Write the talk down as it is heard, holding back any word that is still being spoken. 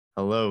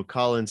Hello,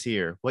 Collins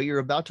here. What you're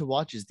about to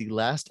watch is the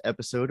last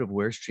episode of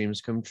Where Streams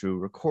Come True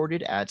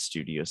recorded at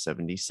Studio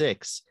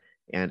 76,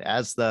 and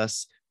as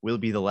thus will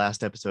be the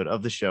last episode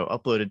of the show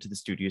uploaded to the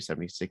Studio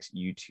 76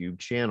 YouTube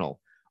channel.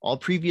 All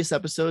previous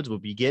episodes will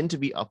begin to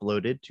be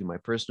uploaded to my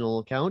personal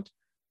account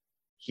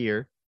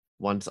here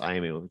once I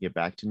am able to get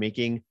back to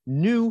making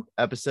new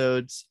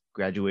episodes.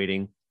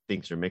 Graduating,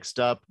 things are mixed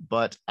up,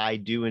 but I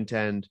do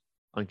intend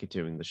on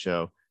continuing the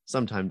show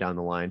sometime down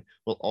the line.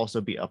 Will also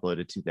be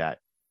uploaded to that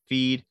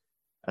feed.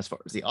 As far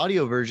as the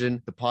audio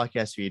version, the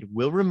podcast feed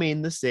will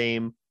remain the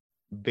same,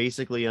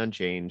 basically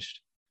unchanged.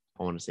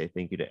 I want to say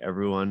thank you to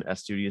everyone at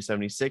Studio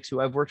 76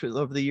 who I've worked with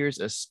over the years,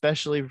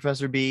 especially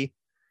Professor B.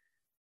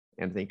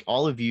 And thank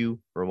all of you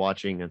for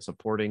watching and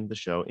supporting the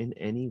show in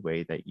any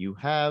way that you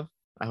have.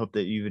 I hope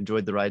that you've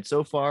enjoyed the ride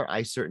so far.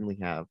 I certainly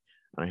have.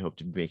 And I hope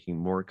to be making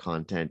more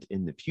content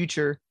in the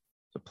future.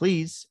 So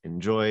please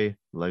enjoy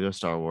LEGO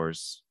Star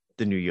Wars,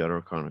 The New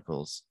Yoda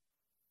Chronicles,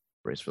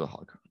 Race for the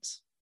Holocrons.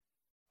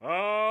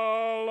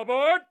 All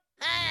aboard!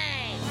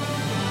 Hey!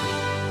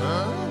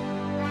 Huh?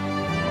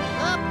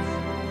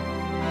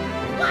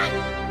 Oops! What?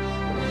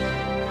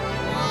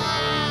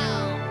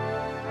 Wow!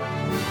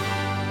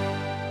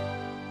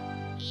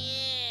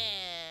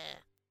 Yeah!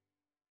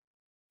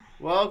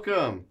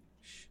 Welcome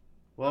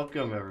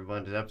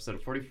everyone to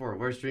episode 44 of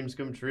Where Streams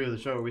Come True, the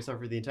show where we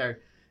suffer the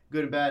entire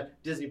good and bad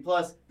Disney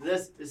Plus.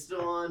 This is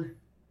still on.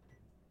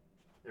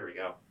 There we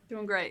go.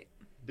 Doing great.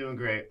 Doing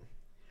great.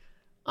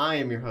 I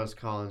am your host,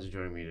 Collins, and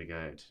joining me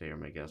today are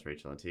my guests,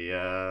 Rachel and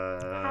Tia.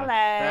 Hello.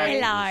 Back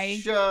in the Hello.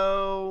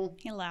 show.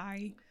 Hello.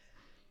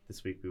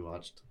 This week we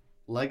watched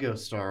LEGO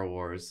Star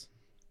Wars,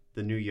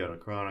 The New Yoda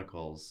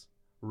Chronicles,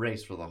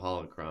 Race for the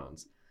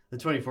Holocrons, the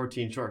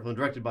 2014 short film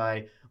directed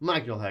by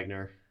Michael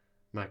Hagner.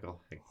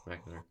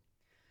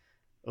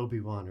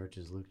 Obi-Wan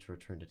urges Luke to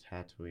return to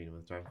Tatooine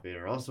with Darth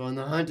Vader also on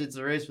the hunt. It's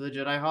a race for the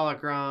Jedi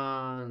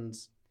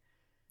Holocrons.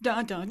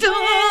 Dun dun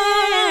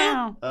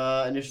dun!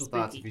 Initial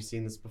thoughts, if you've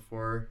seen this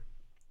before.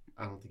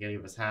 I don't think any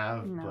of us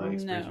have, but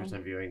experience first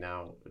time viewing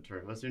now.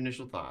 What's your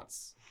initial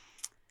thoughts?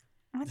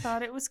 I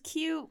thought it was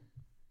cute.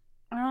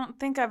 I don't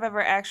think I've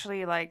ever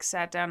actually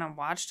sat down and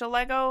watched a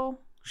Lego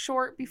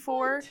short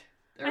before.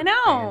 I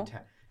know.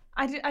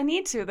 I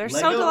need to. They're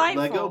so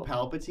delightful. Lego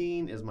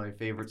Palpatine is my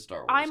favorite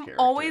Star Wars character. I'm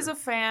always a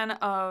fan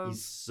of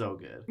He's so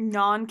good.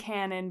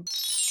 non-canon,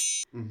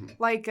 Mm-hmm.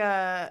 like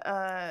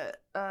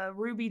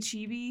Ruby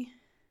Chibi.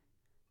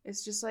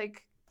 It's just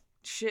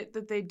shit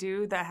that they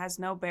do that has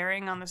no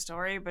bearing on the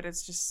story, but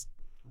it's just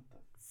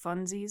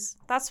funsies.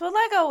 That's what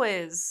Lego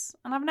is.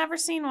 And I've never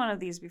seen one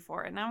of these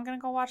before, and now I'm going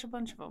to go watch a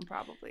bunch of them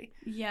probably.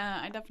 Yeah,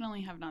 I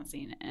definitely have not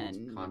seen What's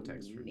any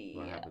context for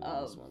what happened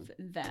in this one?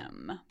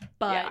 them.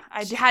 But Yeah,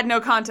 I had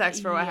no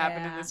context for what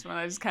happened in this one.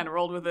 I just kind of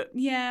rolled with it.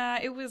 yeah,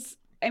 it was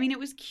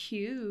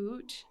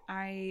cute.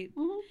 I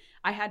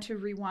had to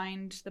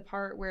rewind the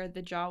part where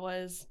the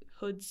Jawas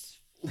hoods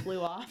flew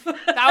off.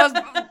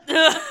 That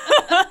was...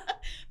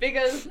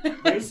 because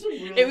There's some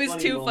really it was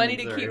funny too funny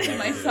to moments keep there. to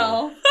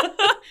myself.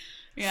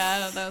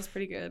 Yeah, that was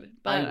pretty good.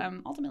 But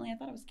ultimately, I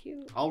thought it was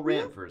cute. I'll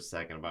rant for a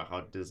second about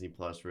how Disney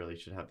Plus really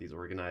should have these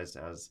organized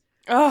as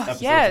Oh,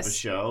 episodes yes. of a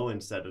show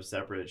instead of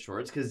separate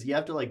shorts, because you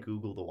have to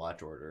Google the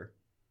watch order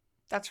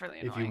That's really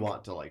annoying. if you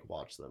want to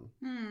watch them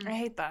I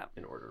hate that.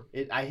 in order.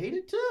 I hate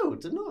it too.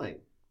 It's annoying.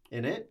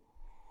 In it?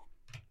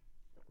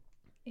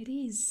 It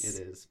is.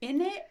 It is.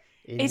 In it?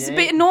 It's a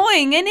bit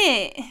annoying, isn't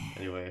it?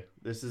 Anyway,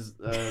 this is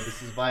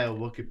via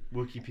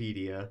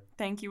Wikipedia.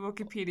 Thank you,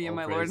 Wikipedia, All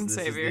my praise. lord and This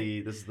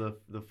savior. This is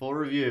the full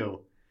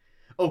review.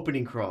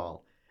 Opening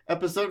crawl.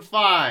 Episode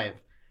 5.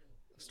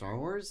 Star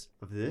Wars?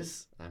 Of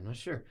this? I'm not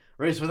sure.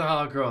 Race for the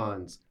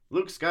Holocrons.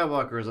 Luke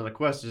Skywalker is on a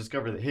quest to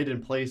discover the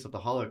hidden place of the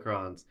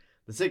Holocrons.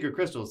 The sacred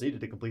crystals needed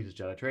to complete his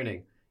Jedi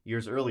training.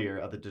 Years earlier,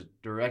 at the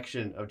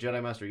direction of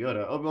Jedi Master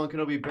Yoda, Obi-Wan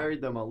Kenobi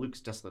buried them on Luke's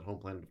desolate home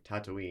planet of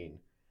Tatooine.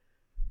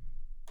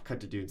 Cut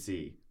to Dune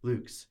Sea.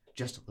 Luke's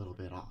just a little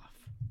bit off.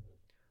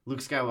 Luke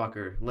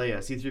Skywalker,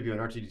 Leia, C-3PO, and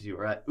R2-D2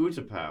 are at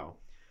Utapau,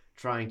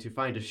 trying to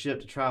find a ship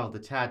to travel to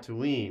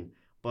Tatooine,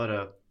 but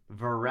a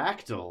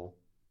Varactyl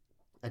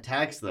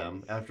attacks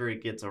them after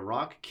it gets a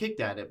rock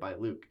kicked at it by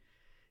Luke.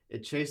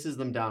 It chases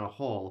them down a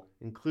hole,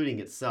 including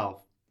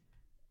itself.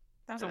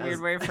 That was a As-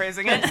 weird way of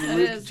phrasing it. as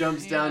Luke is,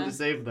 jumps down yeah. to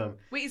save them.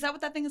 Wait, is that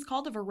what that thing is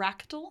called? A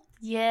varactyl?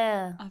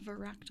 Yeah. A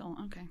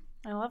varactyl. Okay.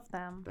 I love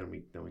them. Then we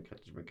cut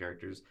to different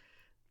characters.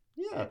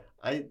 Yeah,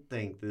 I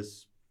think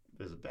this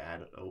is a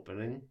bad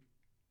opening.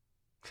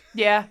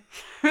 Yeah.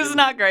 It was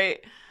not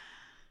great.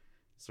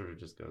 Sort of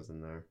just goes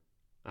in there.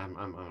 I don't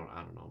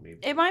know. Maybe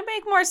It might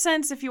make more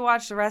sense if you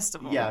watch the rest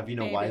of them. Yeah, if you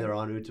know why Maybe. they're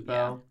on Utapau.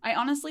 Yeah. I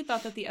honestly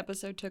thought that the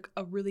episode took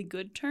a really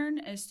good turn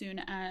as soon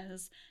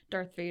as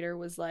Darth Vader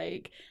was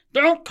like,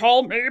 "Don't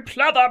call me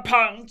pleather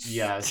pants."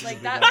 Yeah,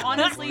 Like that.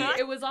 Honestly,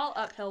 it was all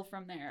uphill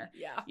from there.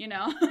 Yeah. You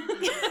know,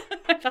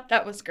 I thought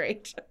that was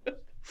great.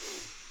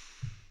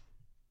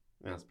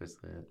 That's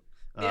basically it.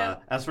 Yeah.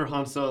 As for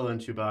Han Solo and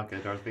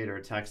Chewbacca, Darth Vader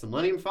attacks the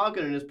Millennium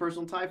Falcon and his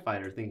personal TIE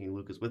fighter, thinking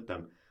Luke is with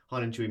them.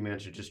 Han and Chewie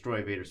manage to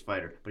destroy Vader's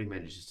fighter, but he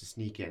manages to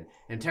sneak in and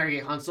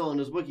interrogate Han Solo and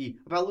his Wookiee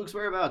about Luke's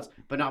whereabouts,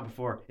 but not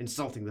before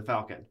insulting the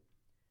Falcon.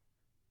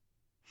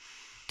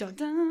 Dun,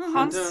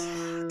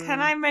 dun.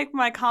 Can I make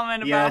my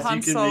comment about Yes, Han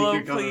you can Solo,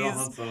 make your comment please? on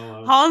Han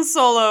Solo. Han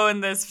Solo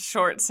in this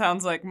short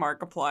sounds like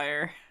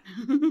Markiplier.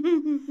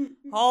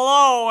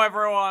 Hello,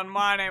 everyone.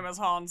 My name is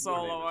Han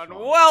Solo, name is and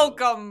Han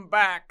welcome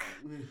back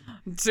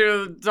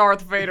to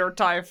Darth Vader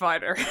TIE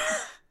Fighter,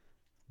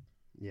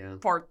 Yeah.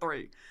 Part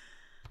 3.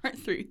 Part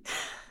 3.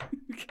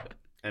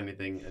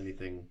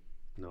 Anything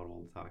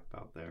notable to talk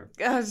about there?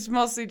 It's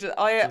mostly just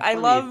It's a I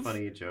love.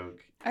 funny joke.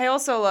 I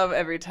also love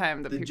every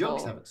time The people.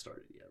 jokes haven't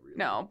started yet, really.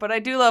 No, but I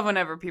do love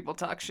whenever people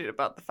talk shit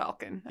about the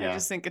Falcon. I Yeah.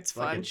 just think it's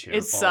Like a fun. chair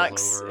It falls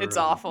sucks. over It's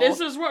and- awful. This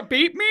is what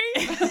beat me?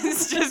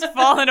 It's just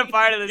falling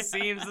apart at the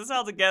seams. It's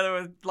held together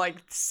with like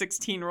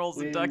 16 rolls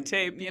of When- duct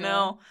tape, you yeah.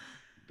 know?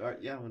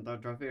 When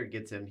Darth Vader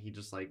gets in, he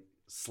just like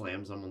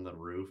slams him on the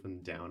roof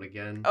and down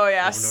again. Oh, yeah,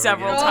 over and over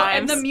several again. Oh,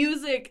 and times. the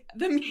music.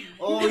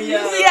 Oh,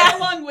 yeah. Yeah.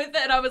 Along with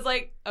it, I was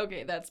like,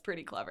 okay, that's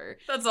pretty clever.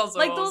 That's also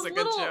Like always those a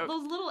good little joke.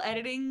 those little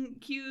editing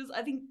cues,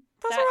 I think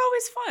Those that- are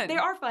always fun. they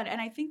are fun, and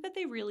I think that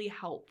they really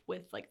help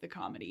with like the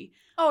comedy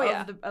Oh,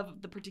 yeah.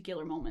 of the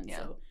particular moment. Yeah.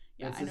 So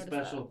yeah, It's I a noticed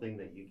special that. thing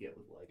that you get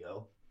with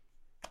Lego.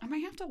 I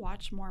might have to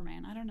watch more,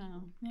 man. I don't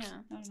know.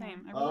 Yeah, I don't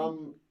same. know. I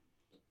really...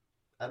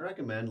 I'd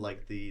recommend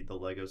like the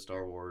Lego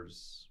Star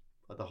Wars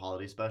the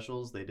holiday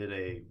specials. They did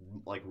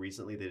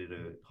recently they did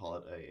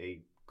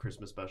a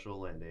Christmas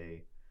special and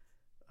a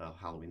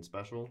Halloween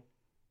special.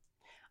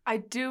 I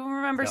do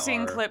remember That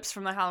seeing are clips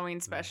from the Halloween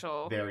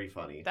special. Very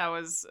funny. That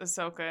was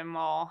Ahsoka and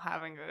Maul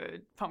having a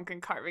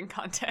pumpkin carving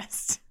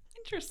contest.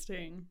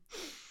 Interesting.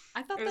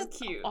 I thought It was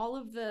that cute. all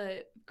of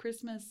the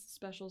Christmas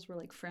specials were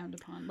like frowned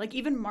upon. Like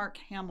even Mark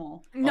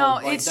Hamill. No,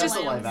 like, it's that's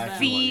just a live action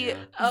the one,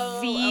 yeah.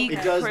 Oh, the okay.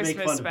 It does Christmas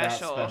make fun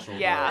special. of that special.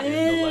 Yeah, though, in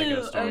the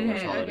Lego Ew, Star Wars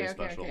okay, holiday okay,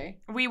 special. okay.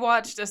 we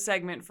watched a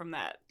segment from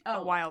that a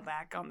Oh. while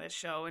back on this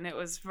show, and it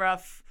was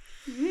rough.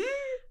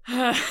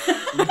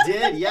 We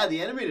did, yeah,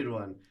 the animated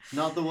one,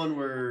 not the one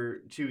where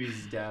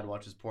Chewie's dad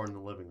watches porn in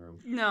the living room.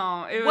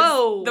 No, it was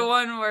Whoa. the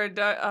one where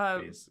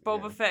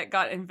Boba Yeah. Fett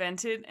got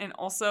invented, and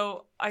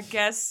also I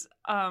guess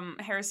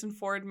Harrison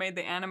Ford made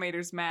the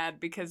animators mad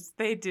because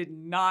they did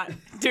not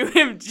do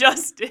him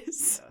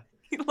justice. Yeah.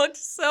 He looked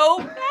so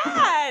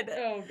bad.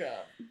 Oh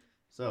god.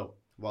 So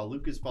while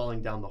Luke is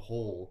falling down the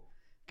hole,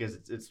 because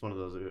it's one of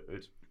those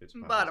it's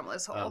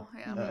Bottomless hole.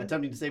 Yeah.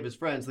 attempting to save his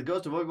friends, the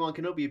ghost of Obi-Wan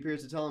Kenobi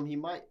appears to tell him he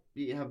might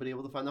have been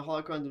able to find the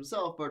holocrons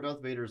himself, but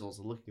Darth Vader is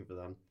also looking for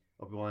them.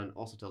 Obi-Wan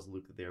also tells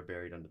Luke that they are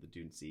buried under the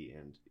Dune Sea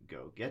and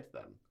go get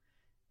them.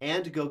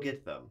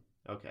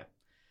 Okay.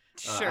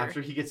 Sure.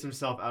 After he gets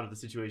himself out of the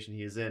situation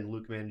he is in,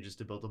 Luke manages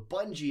to build a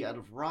bungee out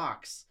of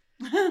rocks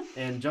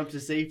and jump to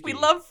safety. We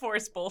love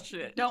Force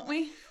bullshit. Don't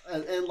we?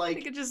 and We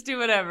like could just do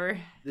whatever.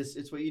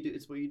 it's what you do.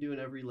 It's what you do in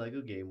every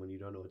Lego game when you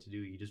don't know what to do.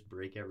 You just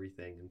break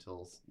everything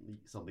until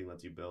something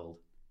lets you build.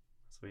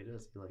 That's what he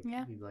does.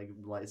 He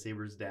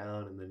lightsabers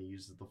down and then he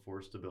uses the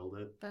Force to build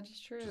it, That is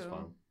true. which is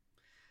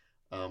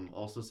fun.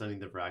 Also sending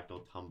the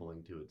Vractal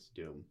tumbling to its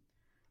doom.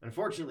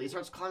 Unfortunately, it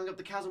starts climbing up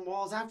the chasm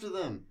walls after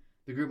them.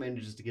 The group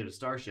manages to get a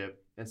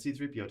starship, and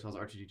C-3PO tells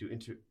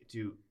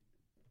R2D2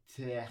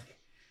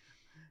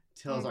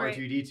 tells Great.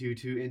 R2D2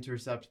 to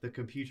intercept the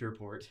computer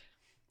port.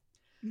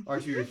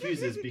 R2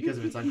 refuses because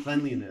of its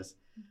uncleanliness,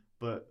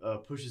 but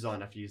pushes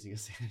on after using a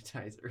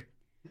sanitizer.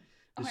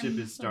 The Oh, I ship is must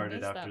have started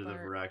missed after the that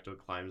Varacto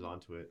climbs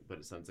onto it, but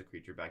it sends the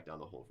creature back down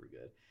the hole for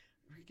good.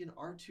 Freaking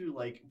R2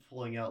 like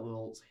pulling out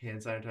little hand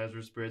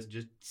sanitizer sprays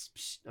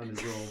just on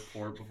his little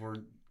port before,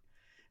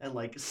 and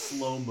like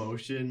slow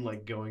motion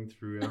like going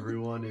through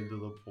everyone into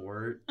the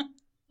port.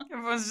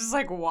 Everyone's just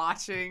like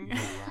watching.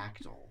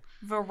 Varactal.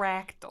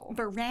 Varactal.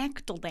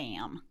 Varactal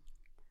dam.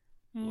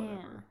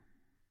 Whatever.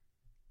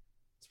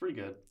 It's pretty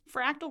good.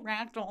 Fractal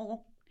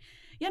ractal.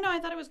 Yeah, no, I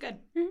thought it was good.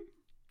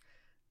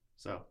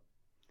 So,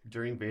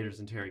 during Vader's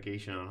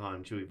interrogation on Han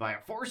and Chewie via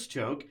Force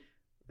choke,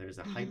 there's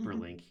a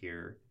hyperlink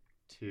here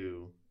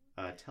to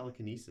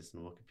telekinesis in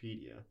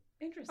Wikipedia.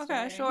 Interesting.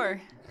 Okay,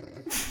 sure.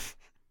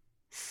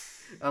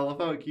 I love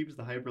how it keeps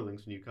the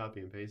hyperlinks when you copy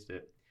and paste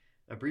it.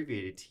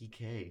 Abbreviated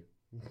TK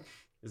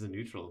is a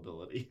neutral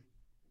ability.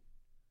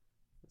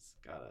 It's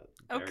got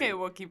a Okay, it's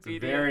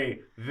Wikipedia.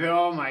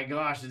 oh my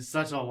gosh, it's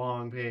such a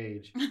long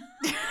page. Yeah,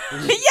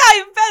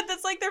 I bet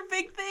that's like their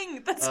big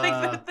thing. That's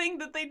like the thing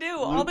that they do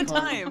all the Luke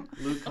time.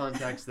 Luke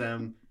contacts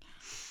them.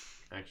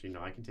 Actually,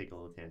 no, I can take a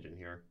little tangent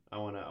here. I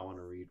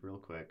wanna read real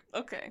quick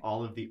Okay.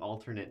 all of the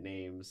alternate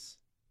names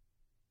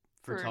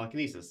for For-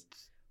 telekinesis.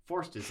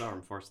 Force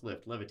disarm, force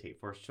lift, levitate,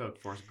 force choke,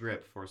 force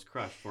grip, force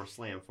crush, force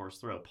slam, force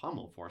throw,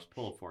 pummel, force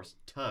pull, force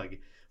tug,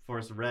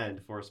 force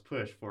rend, force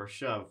push, force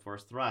shove,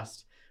 force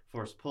thrust,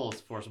 force pulse,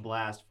 force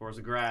blast, force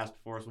grasp,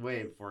 force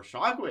wave, force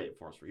shockwave,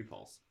 force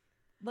repulse.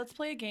 Let's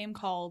play a game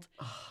called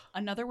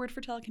Another Word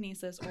for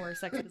Telekinesis or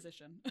Sex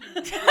Position.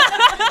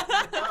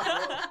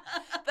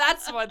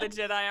 That's why the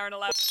Jedi aren't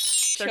allowed.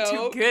 They're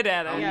Choke. too good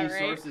at How it. Yeah, many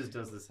right? sources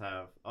does this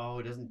have? Oh,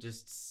 it doesn't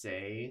just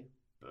say.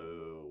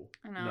 Boo.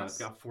 I know. No, it's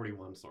got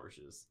 41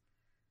 sources.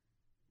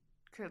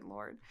 Good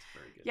lord. It's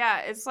very good. Yeah,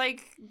 it's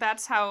like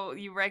that's how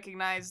you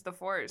recognize the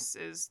Force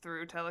is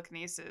through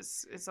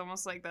telekinesis. It's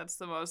almost like that's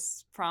the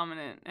most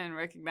prominent and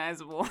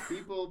recognizable.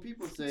 People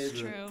say It's that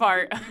true.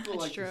 Part. people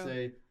It's like true. to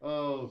say,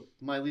 "Oh,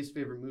 my least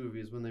favorite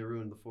movie is when they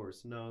ruined the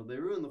Force." No, they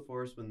ruined the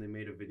Force when they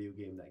made a video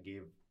game that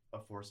gave a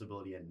Force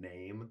ability a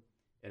name,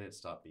 and it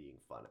stopped being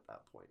fun at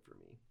that point for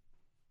me.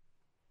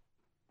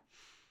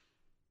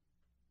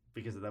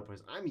 Because at that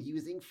point, I'm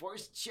using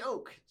Force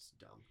choke. It's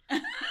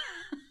dumb.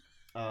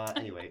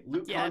 Anyway,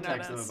 Luke Yeah, no,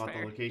 contacts them that's about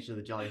fair. the location of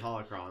the Jolly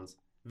Holocrons.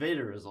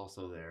 Vader is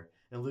also there,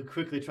 and Luke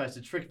quickly tries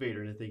to trick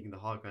Vader into thinking the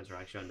Holocrons are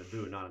actually on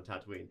Naboo and not on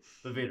Tatooine.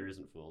 But Vader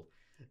isn't fooled,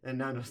 and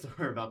now knows the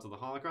whereabouts of the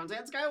Holocrons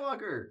and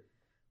Skywalker.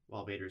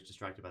 While Vader is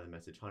distracted by the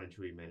message, Han and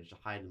Chewie manage to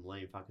hide in the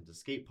Millennium Falcon's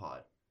escape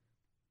pod.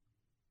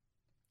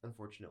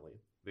 Unfortunately,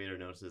 Vader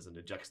notices and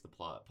ejects the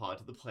pod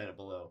to the planet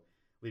below,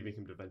 leaving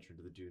him to venture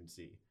into the Dune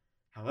Sea.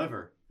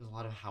 However, there's a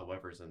lot of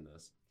howevers in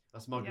this. A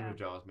small group Yeah. of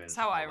Jawas managed That's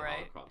to how find I the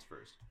write. Holocrons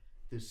first.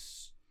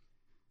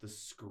 The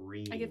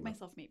scream. I give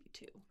myself maybe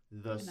 2.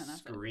 The and then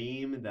that's it.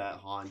 scream that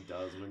Han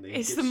does when they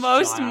It's get the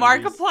most shot out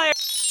of his- Markiplier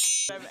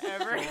I've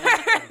ever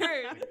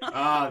heard.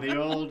 Ah, the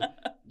old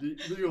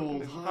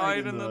hide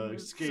Hide in the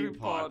escape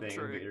pod thing. And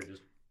trick. Vader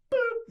just.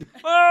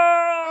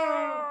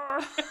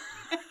 Oh!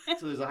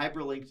 So there's a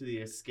hyperlink to the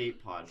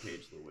escape pod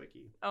page of the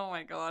wiki. Oh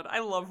my god, I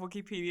love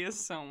Wikipedia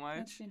so That's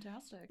much.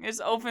 fantastic. It's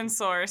open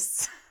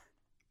source.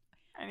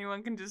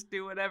 Anyone can just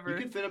do whatever. You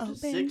can fit up to Open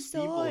 6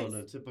 people in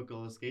source. a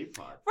typical escape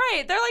pod.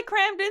 Right, they're like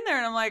crammed in there,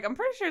 and I'm like, I'm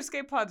pretty sure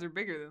escape pods are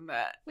bigger than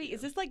that. Wait,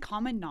 is this like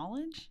common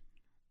knowledge?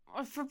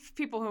 For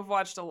people who've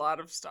watched a lot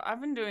of Star, I've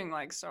been doing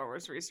like Star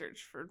Wars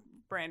research for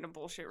random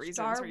bullshit reasons.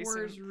 Star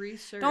recently. Wars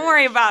research. Don't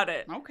worry about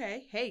it.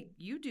 Okay. Hey,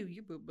 you do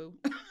you boo boo.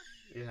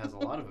 It has a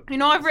lot of. You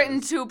know, I've written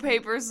appearances. 2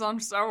 papers on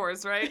Star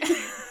Wars, right?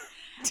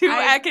 2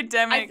 I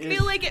academic.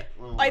 feel like it.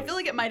 Well, I feel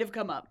like it might have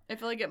come up. I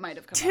feel like it might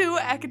have come 2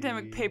 up.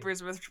 academic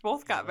papers, which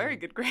both got very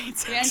good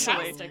grades. Actually,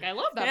 Fantastic. I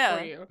love that Yeah.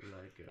 for you.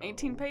 Lego.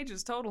 18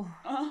 pages total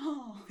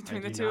Oh.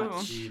 between I the do 2 not of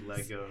them. see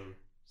Lego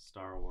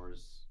Star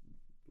Wars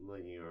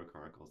Lego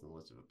Chronicles in the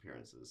list of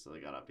appearances, so they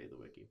got to update the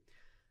wiki.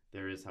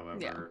 There is,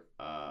 however,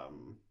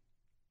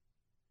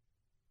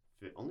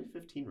 only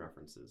 15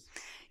 references.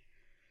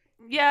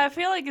 Yeah, I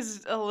feel like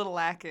it's a little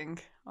lacking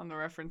on the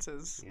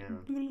references. Yeah.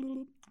 And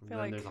feel then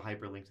like- there's a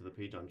hyperlink to the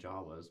page on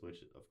Jawas,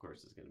 which of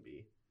course is going to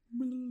be.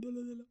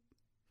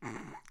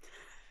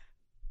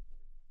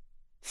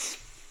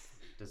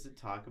 Does it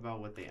talk about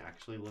what they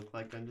actually look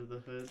like under the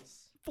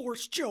hoods?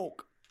 Force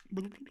choke.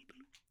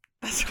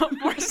 That's what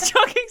force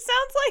choking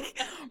sounds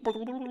like.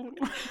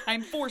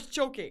 I'm force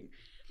choking.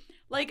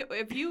 Like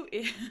if you,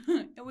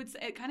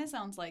 it kind of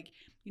sounds like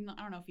I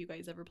don't know if you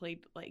guys ever played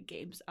like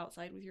games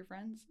outside with your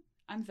friends.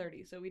 I'm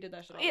 30, so we did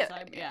that shit all the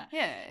time. Yeah.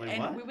 Yeah. Wait,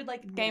 And what? we would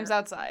like Games narr-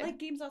 outside. like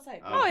games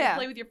outside. Oh, Like, yeah.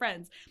 play with your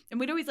friends,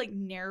 and we'd always like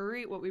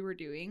narrate what we were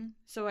doing.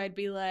 So I'd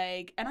be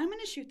like, and I'm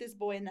gonna shoot this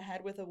boy in the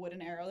head with a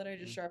wooden arrow that I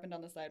just sharpened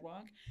on the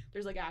sidewalk.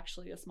 There's like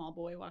actually a small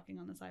boy walking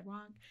on the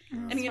sidewalk,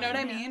 and you know what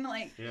I mean?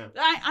 Like, Yeah.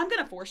 I'm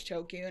gonna force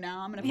choke you now.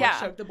 I'm gonna force Yeah.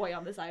 choke the boy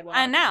on the sidewalk.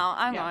 And now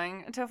I'm Yeah.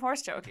 going to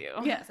force choke you.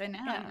 Yes, and now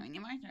Yeah. I'm going to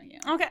force choke you.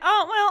 Okay.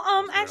 Oh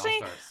well. That's where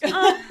it Actually,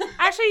 all starts.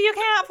 actually, you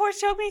cannot force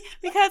choke me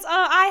because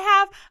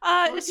I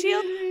have a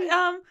shield.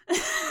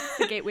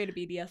 The gateway to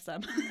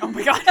BDSM. Oh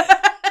my god.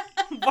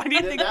 Why do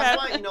you think That's that?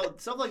 why, you know,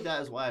 stuff like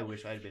that is why I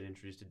wish I'd been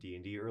introduced to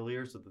D&D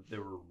earlier, so that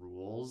there were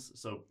rules,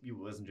 so you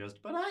wasn't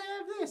just, but I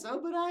have this, oh,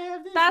 but I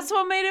have this. That's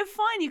what made it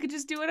fun. You could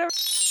just do whatever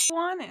you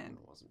wanted. It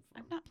wasn't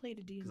fun. I've not played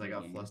a D&D Because I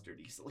got game. flustered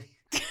easily.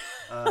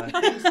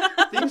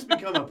 Things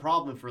become a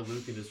problem for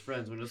Luke and his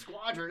friends when a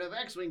squadron of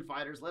X-Wing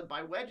fighters led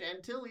by Wedge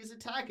Antilles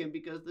attack him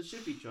because the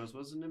ship he chose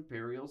was an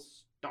Imperial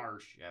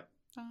starship.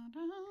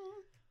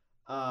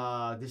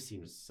 This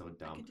seems so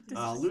dumb.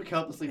 Luke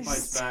helplessly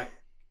fights back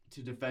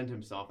to defend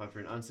himself after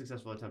an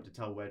unsuccessful attempt to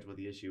tell Wedge what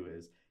the issue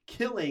is,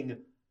 killing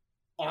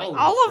all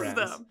All his of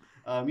friends.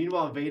 them.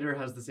 Meanwhile, Vader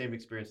has the same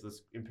experience with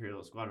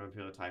this squadron of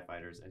Imperial TIE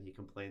fighters, and he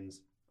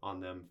complains on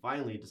them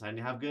finally deciding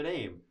to have good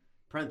aim.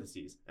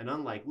 Parentheses. And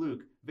unlike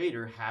Luke,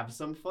 Vader have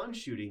some fun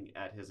shooting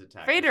at his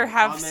attack. Vader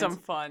have some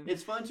fun.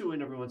 It's fun to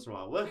win every once in a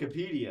while.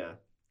 Wikipedia.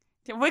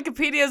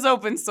 Wikipedia's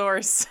open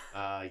source.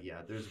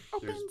 Yeah, there's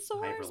Open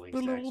source.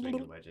 hyperlinks to X-Wing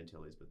and Wedge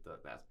Antilles,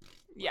 but that's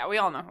Yeah, we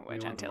all know who we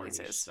Wedge want more Antilles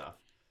niche is. stuff.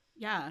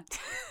 Yeah,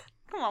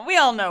 Come on, we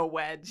all know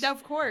Wedge.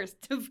 of course.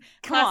 Come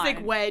Classic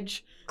on.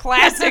 Wedge.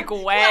 Classic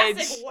Wedge.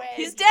 Classic Wedge.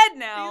 He's dead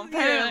now, He's-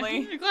 apparently.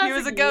 yeah, He classic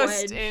was a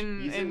ghost Wedge.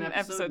 in He's in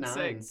episode episode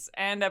 6.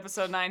 And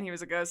episode 9, he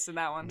was a ghost in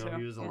that one, No, too.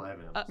 he was Yeah. alive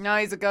in episode No,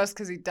 he's a ghost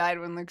because he died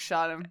when Luke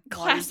shot him.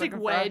 while he was Classic looking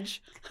for-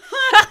 Wedge.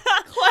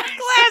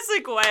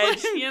 Classic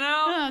Wedge, you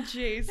know? Oh,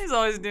 jeez. He's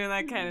always doing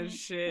that kind of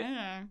shit.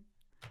 Yeah.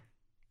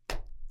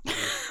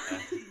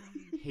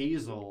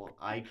 Hazel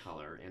eye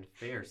color and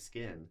fair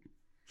skin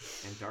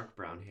and dark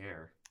brown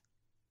hair.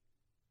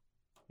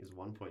 He's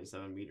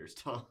 1.7 meters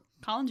tall.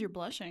 Collins, you're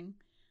blushing.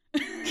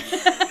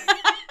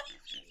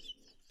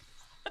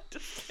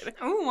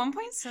 Ooh,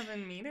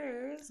 1.7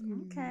 meters.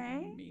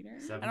 Okay. Meter.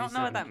 77 I don't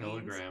know what that means.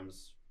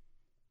 kilograms.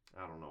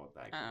 I don't know what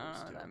that I don't know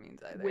equals what to. that means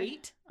either.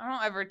 Weight? I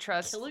don't ever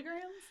trust.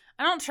 Kilograms?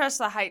 I don't trust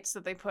the heights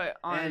that they put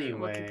on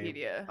Anyway,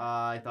 Wikipedia.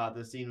 I thought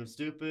the scene was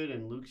stupid,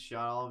 and Luke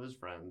shot all of his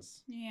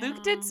friends. Yeah.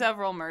 Luke did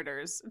several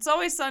murders. It's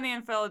Always Sunny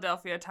in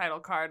Philadelphia title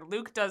card.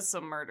 Luke does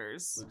some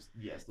murders.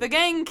 Yes. The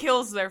gang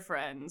kills their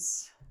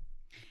friends.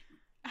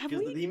 Have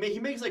Because we? he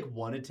makes like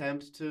one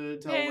attempt to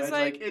tell Yeah, he's Wedge,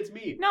 like, it's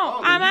me. "No,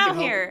 then I'm you out can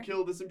help here."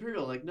 Kill this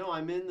Imperial. Like, no,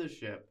 I'm in the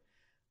ship.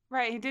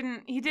 Right,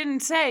 he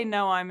didn't say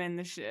no, I'm in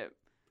the ship.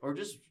 Or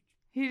just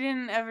He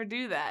didn't ever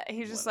do that.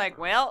 He was just like,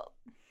 Whatever. well,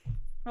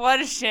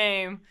 what a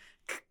shame.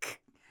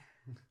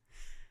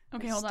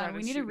 Okay, I hold on. started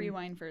We need to shooting.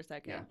 rewind for a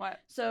second. Yeah. What?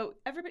 So,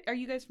 everybody, are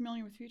you guys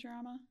familiar with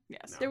Futurama?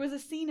 Yes. No. There was a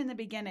scene in the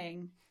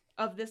beginning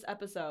of this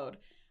episode,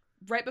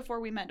 right before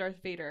we met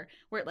Darth Vader,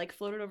 where it like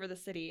floated over the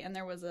city, and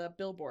there was a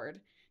billboard.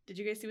 Did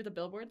you guys see what the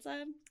billboard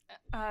said?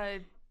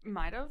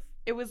 Might have.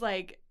 It was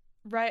like,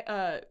 right,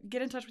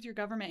 get in touch with your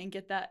government and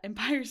get that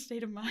Empire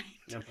State of Mind.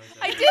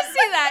 I did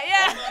see that,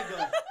 yeah. Oh my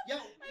god. Yeah.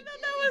 I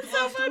thought that was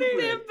so funny.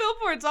 They have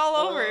billboards all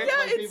over. Yeah,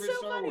 my it's favorite so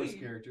Star Wars funny.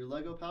 character,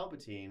 Lego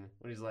Palpatine,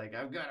 when he's like,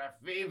 I've got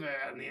a fever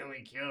and the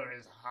only cure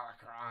is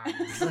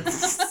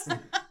holocrons.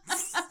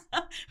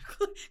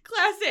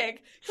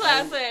 Classic.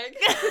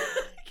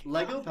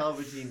 Lego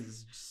Palpatine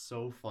is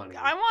so funny.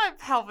 I want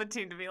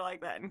Palpatine to be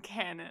like that in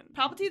canon.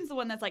 Palpatine's the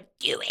one that's like,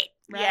 do it.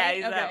 Right? Yeah,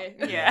 he's okay.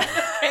 that. Yeah.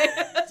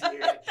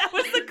 That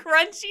was the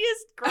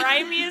crunchiest,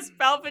 grimiest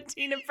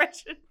Palpatine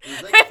impression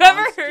He's, I've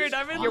ever const- heard. just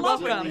I'm in You're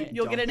love welcome. with it.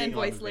 You'll get an dumping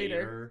on invoice later.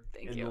 Vader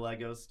Thank in you. the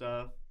Lego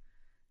stuff.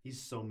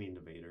 He's so mean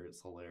to Vader.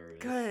 It's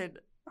hilarious. Good.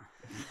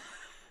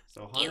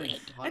 So Han, Han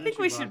I and think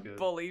we should Chewbacca-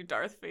 bully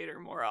Darth Vader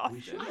more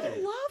often. should. I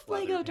loved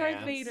Leather Lego Darth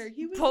pants. Vader.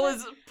 He was Pull like,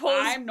 his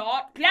I'm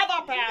not leather Yeah,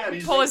 pants.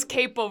 he's pull like- his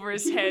cape over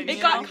his head. It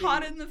you got know?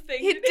 caught in the thing.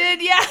 He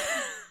did, yeah.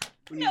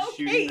 When No he's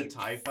shooting the cape.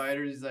 TIE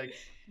fighters, he's like,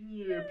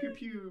 yeah, pew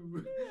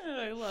pew.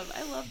 Yeah, I love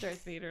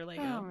Darth Vader.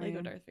 Lego Oh, Lego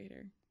man. Darth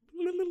Vader.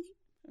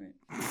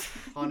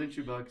 Han and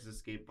Chewbacca's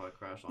escape pod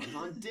crash on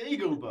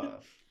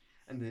Dagobah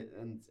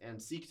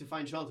and seek to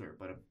find shelter,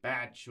 but a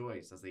bad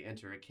choice as they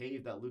enter a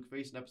cave that Luke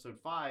faced in episode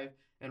 5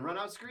 and run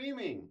out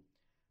screaming.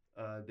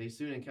 They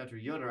soon encounter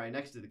Yoda right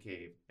next to the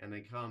cave, and they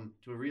come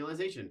to a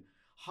realization.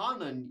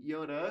 Han and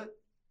Yoda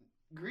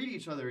greet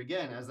each other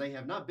again as they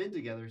have not been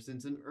together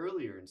since an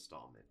earlier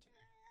installment,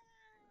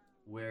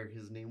 where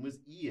his name was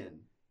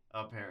Ian,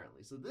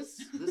 apparently. So this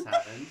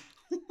happened.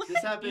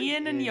 This happened.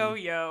 Ian and in-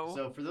 Yo-Yo.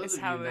 So for those is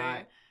of how you they-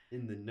 not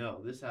in the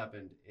know, this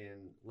happened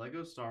in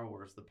Lego Star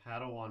Wars: The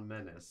Padawan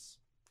Menace.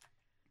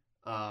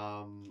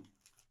 I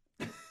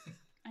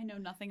know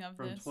nothing of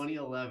From this.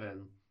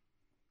 2011.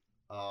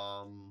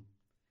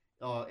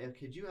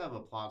 Could you have a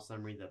plot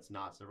summary that's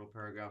not several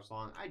paragraphs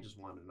long? I just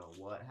want to know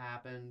what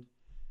happened.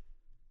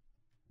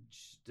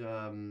 Just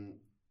a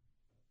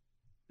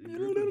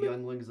group of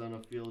younglings on a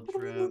field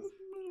trip.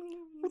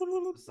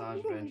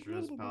 Asajj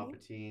Ventress,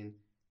 Palpatine.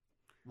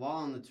 While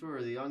on the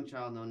tour, the young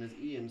child known as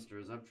Ian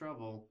stirs up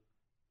trouble.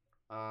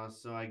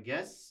 So I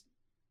guess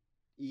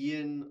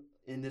Ian,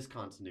 in this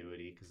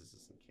continuity, because this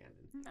isn't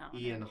canon, No.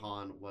 Ian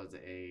Han was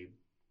a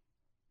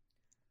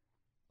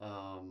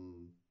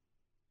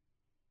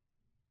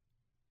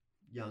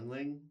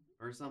youngling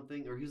or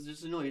something, or he's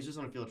just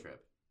on a field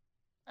trip.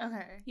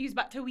 Okay. He was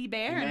back to Wee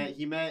Bear.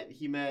 He met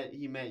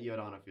Yoda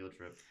on a field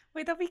trip.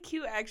 Wait, that'd be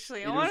cute,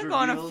 actually. It I want is to go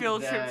on a revealed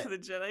field trip that- to the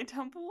Jedi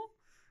Temple.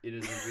 It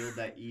is revealed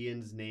that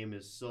Ian's name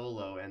is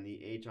Solo, and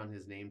the H on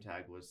his name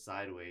tag was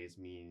sideways,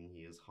 meaning he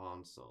is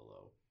Han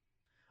Solo.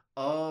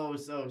 Oh,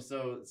 so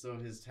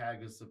his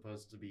tag was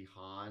supposed to be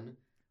Han,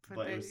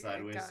 but it was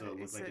sideways, so it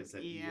looked like it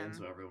said Ian,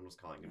 so everyone was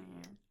calling him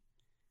Ian.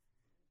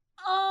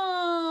 Oh.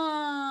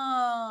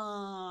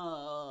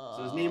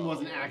 So his name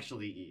wasn't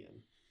actually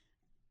Ian.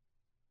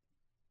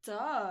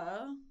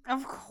 Duh.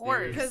 Of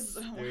course. There's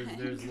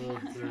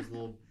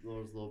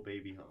little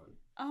baby Han.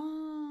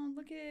 Oh,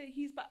 look at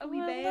he's a wee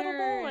What a little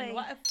bear. boy.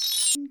 What a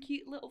f***ing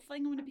cute little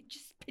thing. I'm gonna be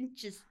just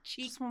pinch his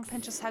cheek. Just want to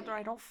pinch his head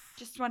right off.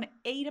 Just want to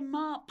eat him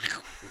up.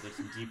 So there's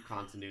some deep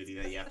continuity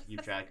that you have to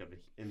keep track of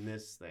in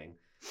this thing.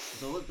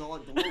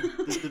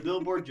 The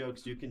billboard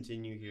jokes do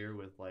continue here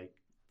with like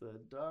the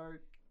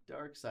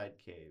dark side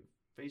cave.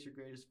 Face your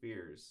greatest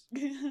fears.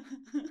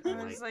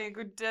 It's like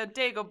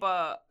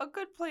Dagobah, a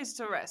good place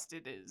to rest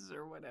it is,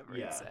 or whatever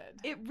Yeah. it said.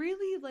 It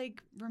really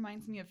like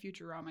reminds me of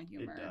Futurama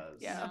humor.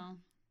 does. Yeah. You know?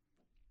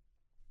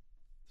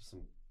 There's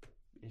some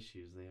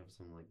issues. They have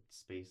some like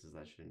spaces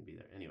that shouldn't be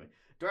there. Anyway,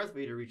 Darth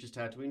Vader reaches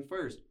Tatooine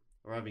first,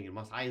 arriving in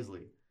Mos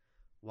Eisley.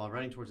 While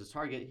running towards his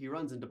target, he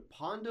runs into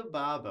Ponda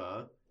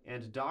Baba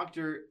and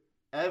Dr.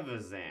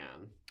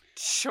 Evazan.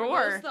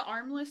 Sure. Those the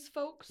armless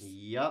folks.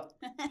 Yep.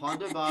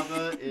 Ponda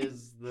Baba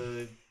is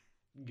the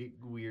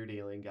weird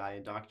alien guy,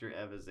 and Dr.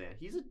 Evazan.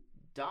 He's a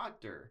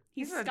doctor.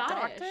 He's He's a Scottish.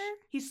 doctor?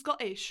 He's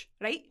Scottish,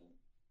 right?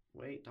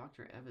 Wait,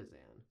 Dr.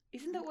 Evazan.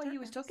 Isn't that what he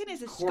was talking?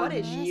 Is it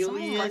Scottish?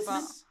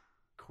 Cornelius.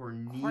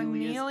 Cornelius.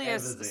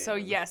 Cornelius. So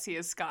Evazan. yes, he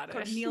is Scottish.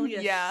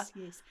 Cornelius. Yeah.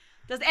 Yes.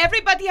 Does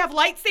everybody have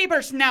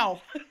lightsabers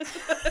now?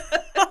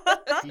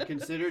 He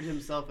considered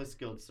himself a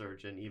skilled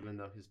surgeon, even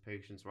though his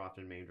patients were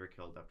often maimed or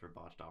killed after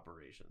botched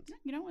operations.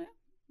 You know what?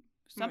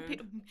 Some Mood.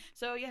 people.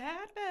 So you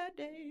had a bad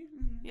day.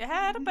 You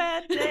had a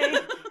bad day.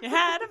 You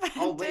had a bad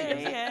Oh, wait,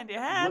 day, and you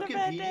had a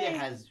bad Wikipedia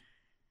day.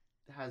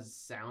 has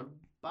sound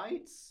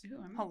bites.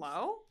 Ooh, I'm-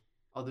 Hello?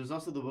 Oh, there's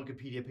also the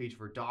Wikipedia page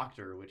for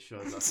doctor, which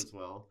shows up as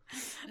well.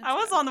 I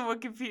was on the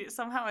Wikipedia.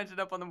 Somehow ended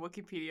up on the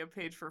Wikipedia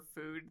page for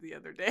food the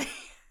other day.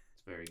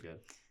 It's very good.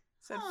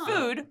 Said Huh.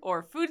 food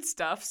or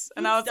foodstuffs,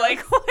 and Food I was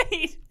like,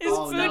 wait, is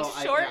Oh, food no,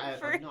 short I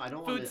for no, I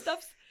don't want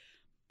Foodstuffs?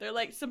 They're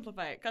like,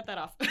 simplify it. Cut that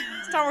off.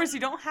 Star Wars? You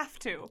don't have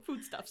to.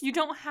 Foodstuffs. You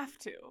don't have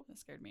to. That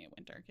scared me. It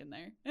went dark in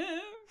there.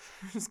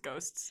 It's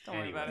ghosts. Don't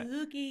worry about it.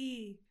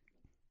 Spooky.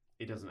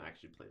 It doesn't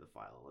actually play the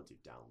file. It lets you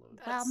download.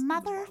 That's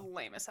mother-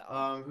 lame as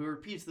hell. Who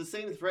repeats the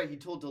same threat he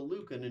told to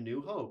Luke in A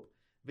New Hope.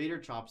 Vader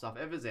chops off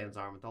Evazan's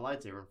arm with a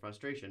lightsaber in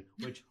frustration,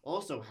 which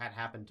also had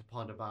happened to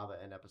Ponda Baba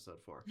in Episode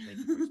 4. Thank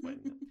you for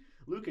explaining that.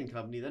 Luke and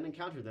company then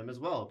encounter them as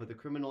well, but the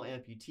criminal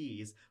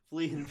amputees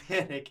flee in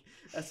panic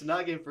as to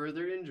not get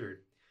further injured.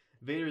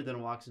 Vader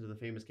then walks into the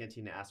famous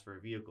canteen to ask for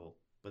a vehicle,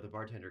 but the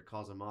bartender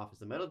calls him off as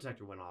the metal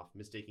detector went off,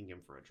 mistaking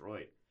him for a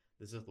droid.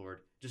 The Sith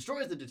Lord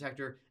destroys the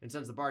detector and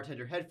sends the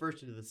bartender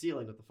headfirst into the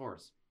ceiling with the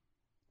Force.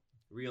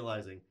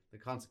 Realizing the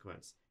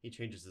consequence, he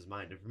changes his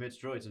mind and permits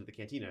droids into the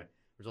cantina,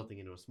 resulting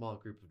into a small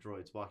group of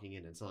droids walking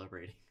in and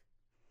celebrating.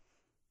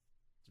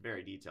 It's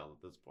very detailed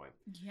at this point.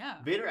 Yeah.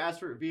 Vader asks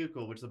for a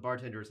vehicle, which the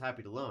bartender is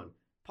happy to loan,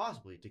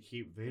 possibly to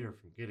keep Vader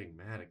from getting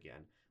mad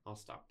again. I'll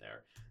stop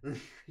there. I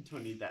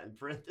don't need that in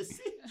parentheses.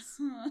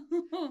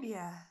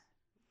 Yeah.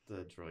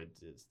 The droids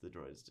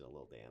did a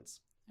little dance.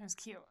 It was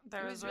cute. It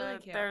There was was, really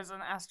cute. there was an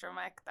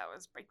astromech that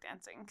was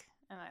breakdancing,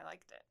 and I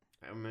liked it.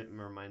 It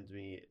reminds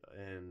me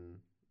in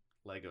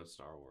Lego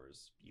Star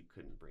Wars, you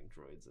couldn't bring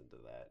droids into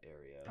that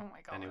area. Oh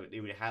my god. And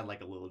it would have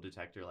like a little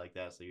detector like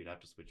that, so you'd have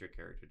to switch your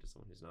character to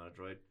someone who's not a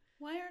droid.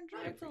 Why aren't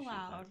I droids appreciate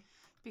allowed?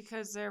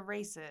 Because they're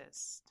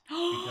racist.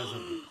 Because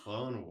of the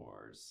Clone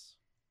Wars.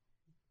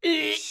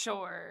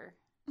 Sure.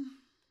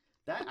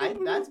 That's at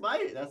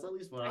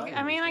least what I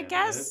I mean, I understand of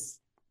guess.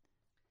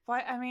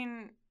 Why? I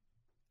mean,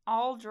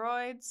 all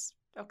droids.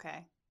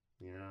 Okay.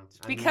 it. Yeah.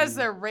 Because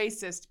they're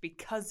racist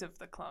because of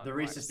the Clone they're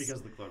Wars. racist because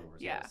of the Clone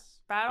Wars. Yeah. Yes.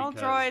 Battle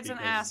droids and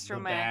because the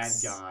bad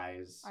astromechs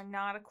guys are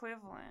not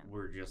equivalent.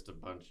 were just a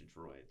bunch of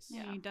droids.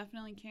 Yeah, Yeah. you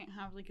definitely can't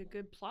have like a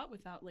good plot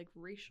without like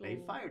racial. They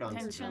fired on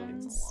civilians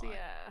Tensions. a lot.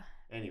 Yeah.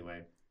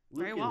 Anyway, Luke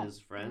Very and well. his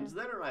friends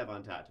then arrive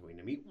on Tatooine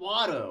to meet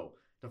Watto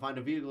to find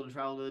a vehicle to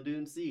travel to the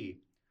Dune Sea.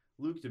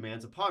 Luke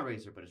demands a pod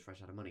racer, but is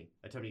fresh out of money.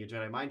 Attempting a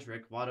Jedi mind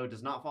trick, Watto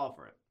does not fall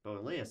for it. But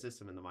when Leia assists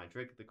him in the mind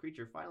trick, the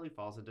creature finally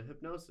falls into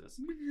hypnosis,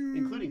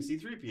 including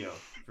C-3PO,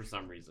 for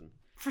some reason.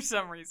 For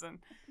some reason.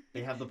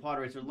 They have the pod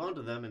racer loaned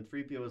to them, and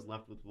 3PO is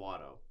left with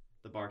Watto.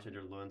 The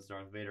bartender loans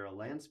Darth Vader a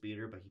land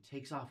speeder, but he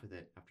takes off with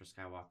it after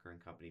Skywalker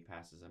and company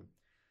passes him.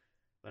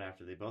 But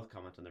after they both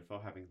comment on their foe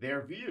having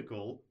their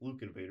vehicle,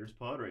 Luke and Vader's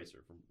pod racer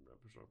from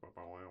episode.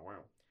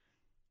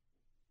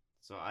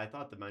 So I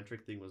thought the mind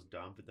trick thing was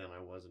dumb, but then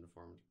I was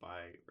informed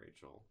by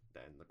Rachel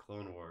that in the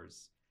Clone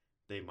Wars,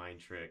 they mind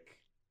trick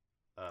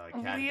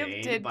Cad Leah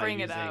Bane did by bring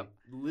it using- up.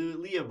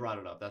 Leah brought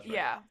it up. That's right.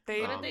 Yeah.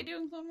 They. What Um, did they do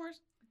in Clone Wars?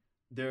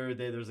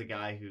 There's a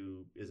guy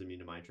who is immune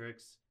to mind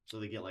tricks, so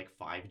they get like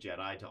 5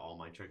 Jedi to all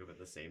mind trick him at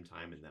the same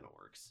time, and then it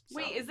works.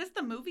 Wait, So- is this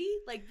the movie?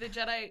 Like the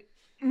Jedi?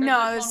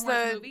 no, the it's Clone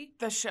Wars the movie?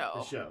 the show.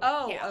 the show?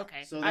 Oh, Yeah.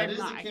 okay. So that I'm is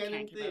not- a I canon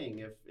can't keep up. thing.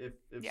 If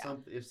Yeah.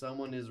 if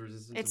someone is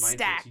resistant It to mind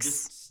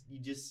tricks, you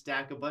just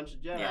stack a bunch of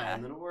Jedi Yeah.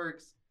 and then it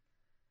works.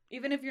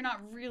 Even if you're not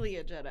really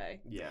a Jedi.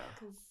 Yeah,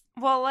 'Cause-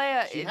 Well,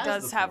 Leia, She it has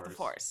does the have the Force.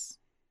 Force.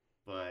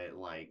 but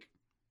like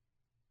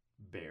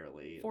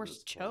barely. at Force this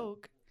point.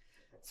 choke.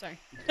 Sorry.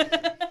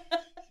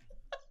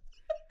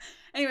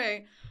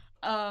 Anyway,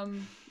 yeah,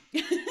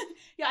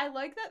 I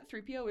like that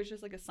 3PO is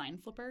just like a sign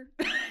flipper.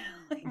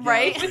 Like,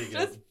 Right? that's pretty He's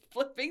just good.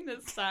 flipping the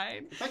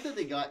sign. The fact that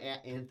they got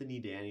Anthony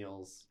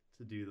Daniels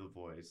to do the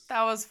voice.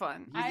 That was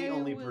fun. He's the I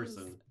only was-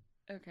 person.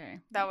 Okay.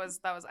 That was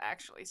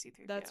actually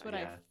C3PO. That's what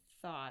Yeah. I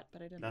thought,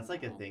 but I didn't That's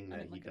like a know. thing I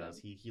that didn't he look it up.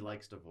 does. He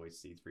likes to voice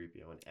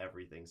C-3PO and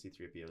everything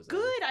C-3PO is in.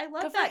 Good. I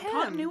love Good for that him.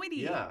 continuity.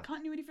 Yeah.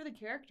 Continuity for the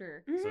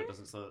character. So Mhm. it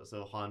doesn't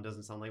so Han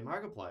doesn't sound like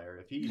Markiplier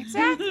if he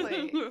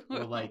Exactly.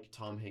 or like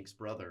Tom Hanks'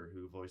 brother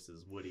who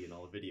voices Woody in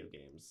all the video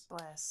games.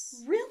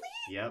 Bless. Really?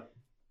 Yep.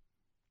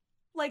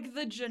 Like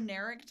the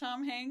generic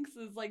Tom Hanks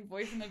is like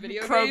voicing the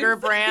video Kroger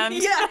games. brand.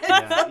 yeah.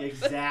 Yeah,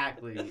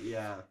 exactly.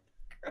 Yeah.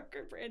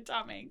 Kroger brand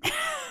Tom Hanks.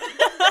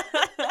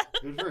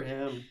 Good for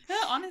him.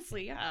 Yeah,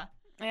 honestly, yeah.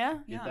 Yeah.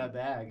 Get Yeah. that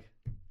bag.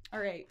 All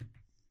right.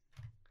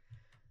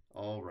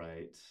 All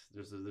right.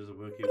 There's a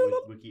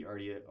wiki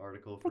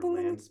article for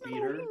Land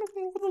Speeder.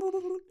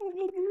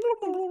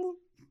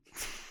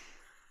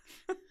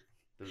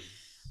 There's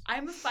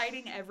I'm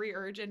fighting every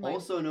urge in my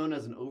also known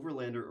as an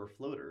overlander or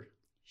floater.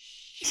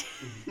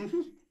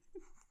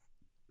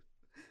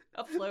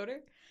 a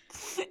floater.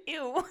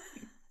 Ew.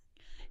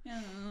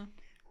 Yeah.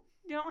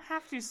 You don't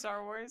have to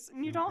Star Wars,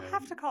 and you don't Okay.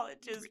 have to call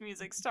it jizz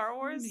music Star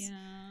Wars.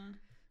 Yeah.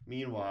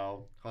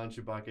 Meanwhile, Han,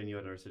 Chewbacca, and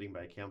Yoda are sitting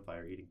by a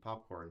campfire eating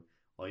popcorn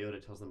while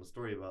Yoda tells them a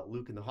story about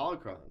Luke and the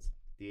holocrons.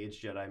 The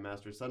aged Jedi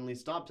Master suddenly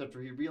stops after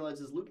he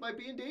realizes Luke might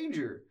be in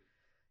danger.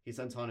 He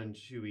sends Han and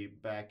Chewie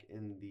back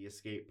in the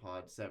escape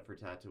pod set for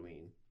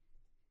Tatooine.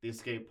 The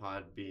escape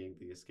pod being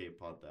the escape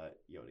pod that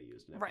Yoda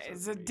used in Right, episode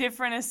it's a 3.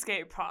 different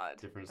escape pod.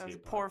 Different That's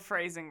escape pod. poor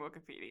phrasing,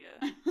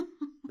 Wikipedia.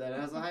 That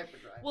has a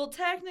hyperdrive. Well,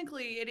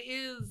 technically, it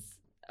is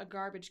a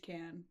garbage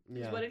can. 'Cause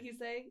Yeah. What did he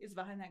say? Is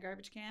behind that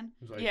garbage can?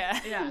 It's like, Yeah.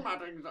 Yeah.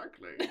 Not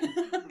exactly.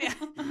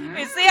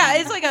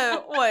 It's like a,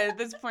 what, at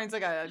this point, it's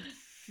like a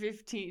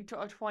 15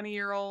 to a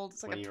 20-year-old.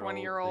 It's like a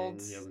 20-year-old 20-year-old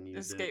thing, he hasn't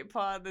used escape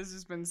pod that's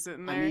just been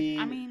sitting I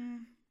there.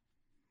 mean,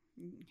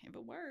 If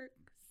it works.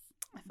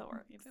 If it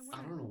works. If it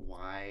I don't know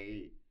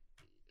why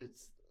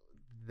it's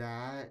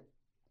that.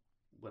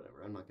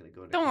 Whatever. I'm not going to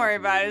go into. Don't worry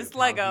about it, continuity it's of how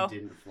Lego. He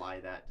didn't fly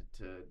that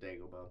to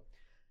Dagobah.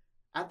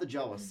 At the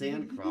Jawa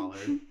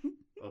Sandcrawler.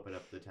 Open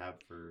up the tab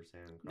for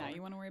Sandcrawler. Now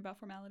you want to worry about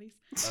formalities?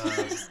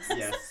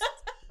 Yes.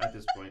 At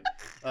this point,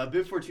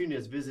 Bib Fortuna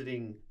is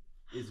visiting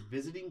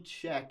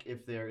check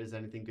if there is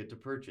anything good to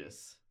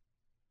purchase.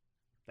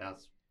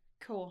 That's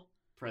Cool.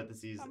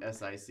 parentheses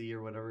SIC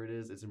or whatever it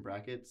is. It's in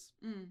brackets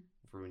Mm.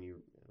 for when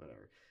you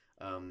whatever.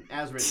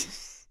 As written.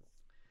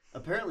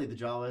 Apparently, the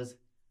Jawas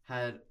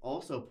had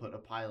also put a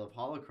pile of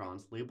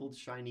holocrons labeled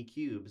shiny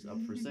cubes up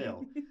for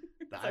sale.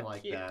 I So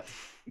like cute. that.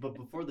 But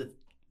before the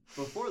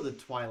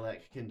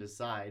Twi'lek can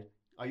decide,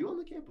 are you on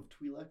the camp of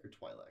Twi'lek or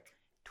Twi'lek?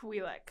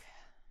 Twi'lek.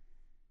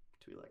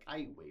 Twi'lek.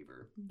 I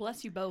waver.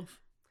 Bless you both.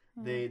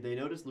 They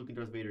notice Luke and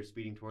Darth Vader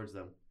speeding towards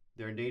them.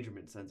 Their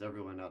endangerment sends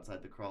everyone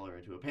outside the crawler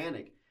into a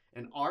panic.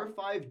 An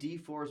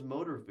R5D4's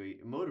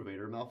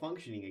motivator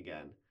malfunctioning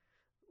again,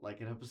 like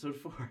in episode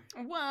 4.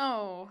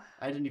 Whoa.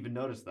 I didn't even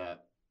notice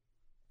that.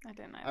 I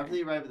didn't either. After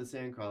they arrive at the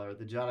Sandcrawler,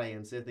 the Jedi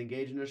and Sith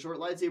engage in a short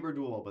lightsaber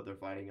duel, but their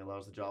fighting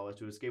allows the Jawas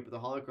to escape with the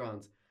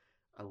holocrons.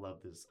 I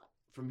love this.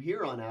 From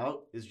here on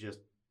out is just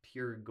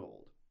pure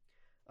gold.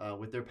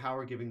 With their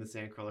power giving the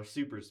Sandcrawler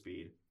super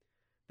speed.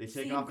 They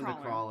take off in the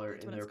Sandcrawler, crawler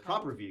that's in what their it's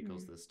called. proper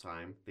vehicles this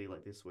time. They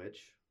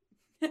switch.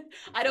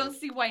 I don't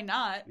see why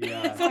not.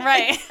 Yeah.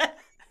 Right.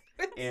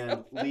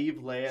 And leave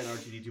Leia and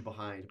R2-D2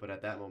 behind, but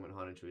at that moment,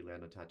 Han and Chewie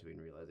land on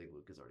Tatooine, realizing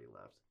Luke has already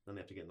left. Then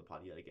they have to get in the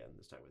pod yet again,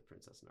 this time with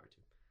Princess and R2.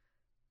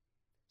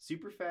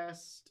 Super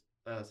fast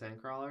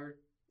Sandcrawler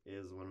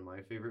is one of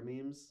my favorite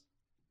memes,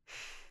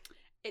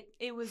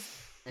 It was.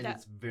 and That-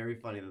 it's very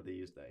funny that they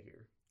used that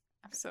here.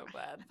 I'm so I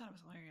bad. thought it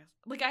was hilarious.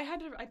 Like I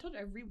told you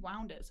I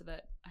rewound it so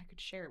that I could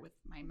share it with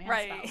my man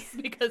Right. spouse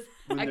because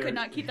With I their could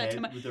not keep that to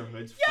head- my. with their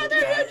hoods. Yeah, flipped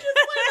they're back. just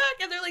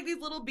back, and they're like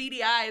these little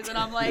beady eyes, and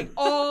I'm like,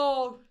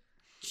 oh,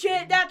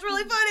 shit, that's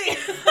really funny.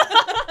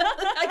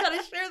 I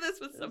gotta share this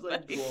with It's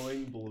somebody. like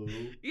glowing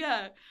blue.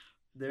 Yeah.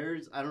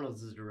 There's, I don't know if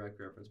this is a direct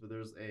reference, but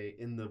there's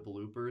in the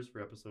bloopers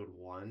for episode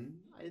 1,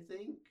 I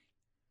think.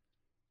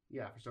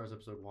 Yeah, for Star Wars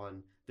episode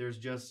 1, there's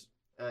just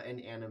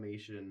an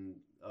animation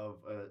of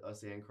a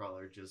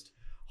Sandcrawler just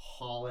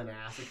hauling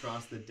ass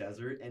across the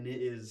desert, and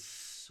it is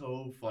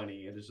so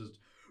funny. And it's just.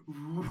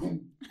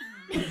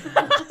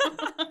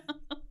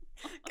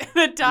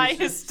 Gonna die There's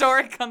just-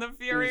 historic on the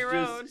Fury There's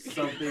Road. just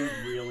something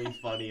really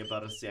funny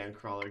about a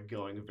Sandcrawler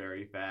going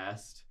very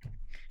fast.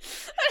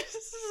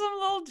 Some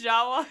little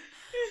Jawa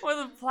with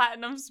a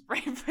platinum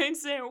spray paint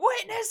saying,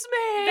 "Witness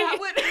me." That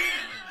would.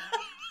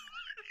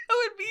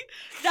 That would be.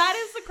 That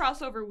is the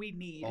crossover we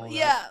need. Oh,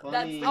 Yeah, that's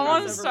funny. the I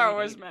want a crossover Star we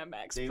Wars need. Mad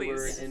Max, They please.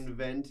 were Yes.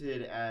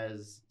 invented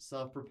as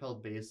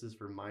self-propelled bases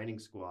for mining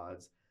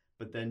squads,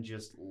 but then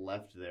just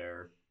left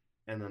there,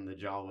 and then the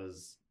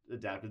Jawas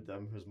adapted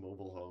them as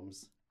mobile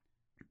homes,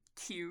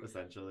 Cute.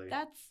 essentially.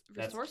 That's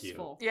That's cute.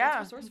 resourceful. Yeah,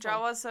 That's resourceful.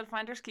 Jawas said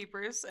finders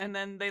keepers, and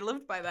then they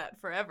lived by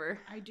that forever.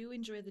 I do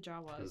enjoy the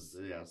Because,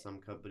 Jawas. yeah, some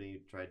company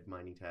tried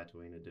mining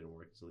Tatooine, it didn't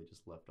work, so they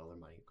just left all their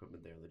mining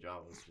equipment there. The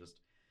Jawas just...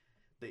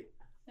 That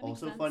makes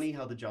Also sense. funny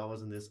how the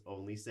Jawas in this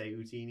only say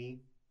Utini.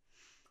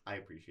 I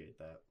appreciate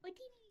that.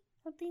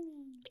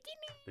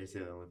 They say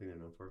the only thing they're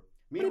known for.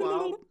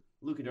 Meanwhile,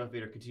 Luke and Darth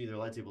Vader continue their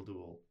lightsaber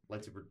duel.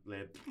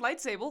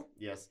 Lightsable.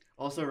 Yes.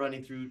 Also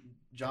running through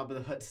Jabba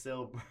the Hutt's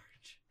sail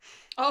barge.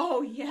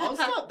 Oh yeah. I'll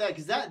stop that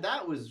because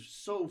that was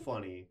so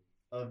funny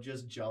of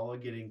just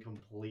Jawa getting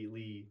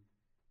completely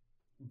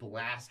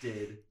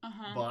blasted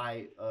Uh-huh.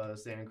 by a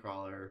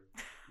Sandcrawler,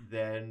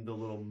 then the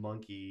little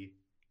monkey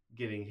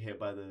getting hit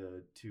by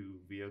the two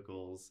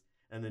vehicles,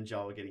 and then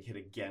Jawa getting hit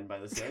again by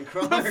the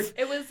Sandcrawler.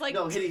 It was like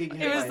no, hitting It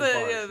hit was by the, his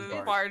barge, yeah, his the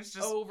barge. barge just.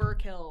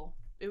 overkill.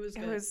 It was It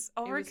good. was It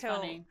was overkill.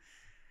 funny.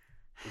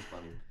 It was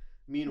funny.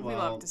 Meanwhile, We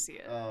love to see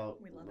it. We love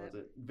what was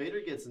it. Vader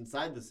gets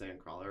inside the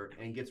Sandcrawler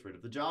and gets rid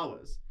of the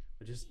Jawas,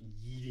 by just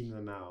yeeting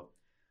them out.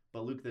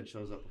 But Luke then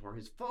shows up before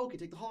his foe can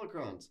take the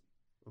holocrons.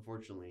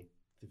 Unfortunately,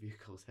 the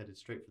vehicle is headed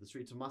straight for the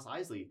streets of Mos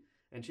Eisley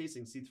and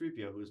chasing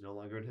C-3PO, who is no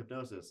longer in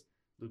hypnosis.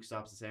 Luke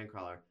stops the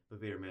Sandcrawler, but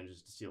Vader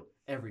manages to steal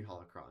every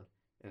holocron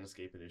and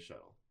escape in his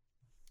shuttle.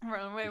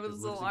 Run away with Because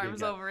his little Luke's a good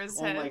arms guy. over his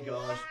Oh head. my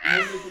gosh.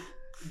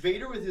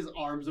 Vader with his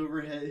arms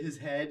over his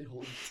head,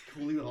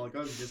 holding the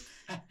hologram,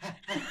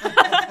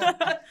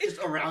 just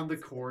around the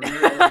corner,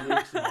 and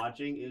Luke's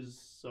watching is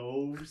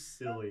so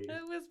silly.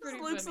 That was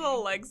pretty Luke's funny.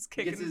 little legs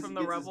He kicking from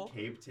the gets rubble. his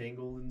cape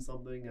tangled in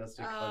something, has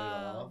to cut it Oh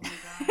off. my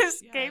gosh,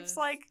 His cape's yes.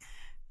 like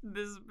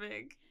this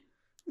big.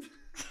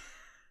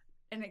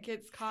 And it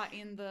gets caught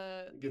in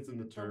the It gets in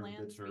the turbine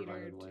land and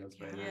speeder. the land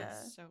speeder. Yeah.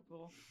 It's so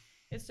cool.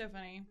 It's so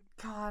funny.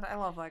 God, I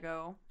love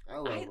Lego. I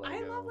love Lego. I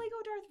love Lego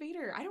Darth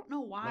Vader. I don't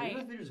know why. Lego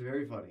Darth Vader's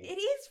very funny. It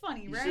is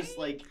funny, He's right? just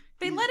like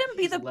They he's- let him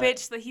be he's the le-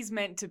 bitch that he's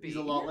meant to be. He's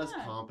a lot less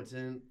Yeah.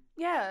 competent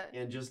Yeah.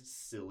 and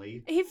just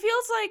silly. He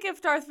feels like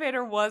if Darth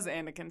Vader was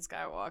Anakin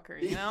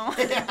Skywalker, you know?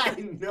 I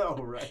know,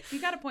 right?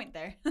 You got a point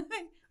there.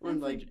 When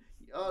like,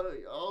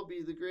 I'll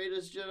be the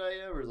greatest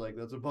Jedi ever. It's like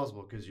that's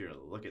impossible because you're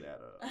looking at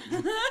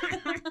him.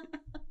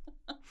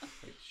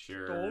 Like,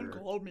 sure. Don't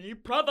call me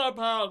Brother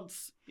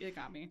Pants. You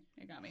got me.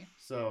 You got me.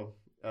 So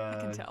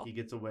can tell. he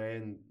gets away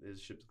and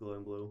his ship's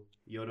glowing blue.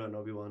 Yoda and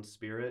Obi-Wan's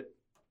spirit,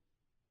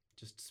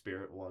 just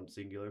spirit one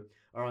singular,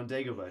 are on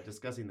Dagobah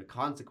discussing the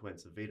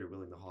consequence of Vader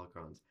willing the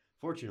holocrons.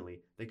 Fortunately,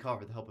 they call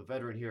for the help of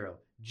veteran hero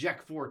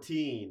Jack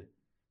 14,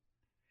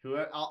 who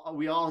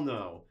we all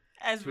know,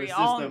 As to we assist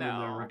all them in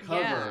know. the recover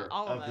Yeah,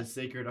 all of of the us.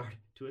 sacred art.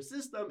 To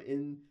assist them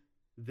in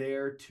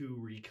there to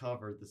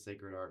recover the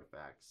sacred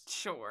artifacts.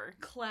 Sure.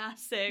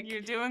 Classic.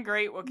 You're doing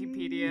great,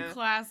 Wikipedia.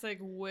 Classic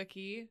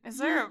wiki. Is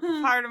there a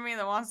part of me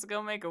that wants to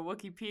go make a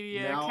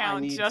Wikipedia Now I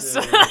account need just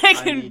to- so I I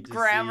can need to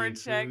grammar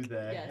see check? Who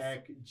the Yes.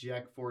 heck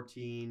Jack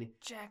 14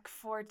 Jack is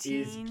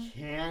 14.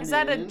 canon? Is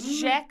that a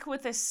Jack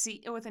with a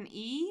C with an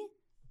E?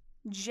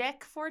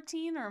 Jack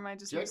 14, or am I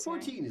just Jack missing it?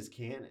 14 is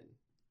canon.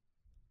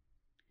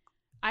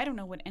 I don't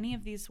know what any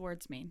of these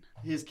words mean.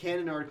 His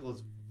canon article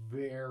is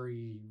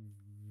very,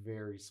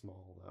 very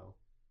small, though.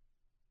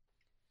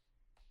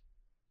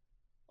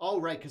 Oh,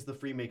 right, because the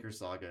Freemaker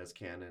Saga is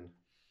canon,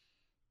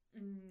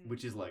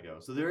 which is Lego.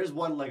 So there is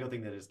one Lego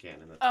thing that is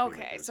canon. That's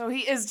Okay, Freemaker. so he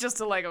is just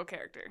a Lego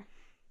character.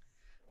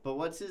 But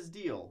what's his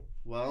deal?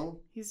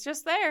 Well, He's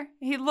just there.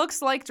 He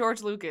looks like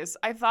George Lucas.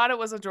 I thought it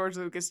was a George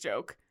Lucas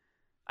joke.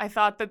 I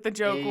thought that the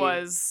joke A-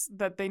 was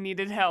that they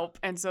needed help,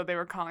 and so they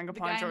were calling The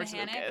upon guy in George the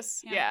hammock?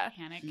 Lucas. Yeah. Yeah.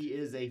 Hammock. he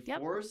is a Yep.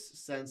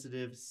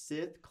 Force-sensitive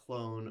Sith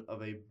clone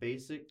of a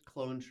basic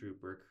clone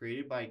trooper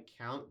created by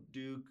Count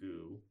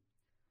Dooku,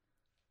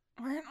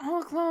 Weren't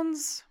all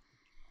clones?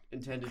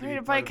 intended Created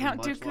to be by part Count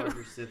of a much Dooku.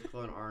 larger Sith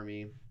clone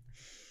army.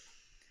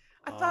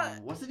 I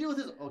thought. What's the deal with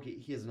his? Okay,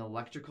 he has an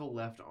electrical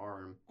left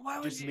arm, Why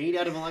would just you? made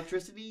out of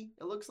electricity.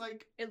 It looks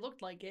like. It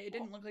looked like it. It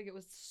didn't look like it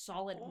was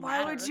solid.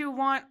 Why would matter. you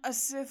want a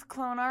Sith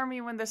clone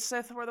army when the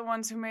Sith were the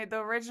ones who made the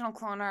original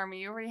clone army?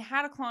 You already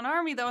had a clone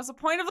army. That was the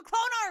point of the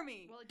clone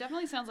army. Well, it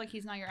definitely sounds like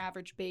he's not your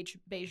average beige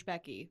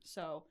Becky.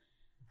 So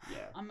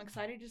Yeah. I'm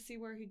excited to see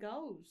where he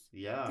goes.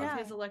 Yeah. Yeah.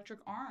 With his electric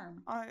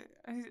arm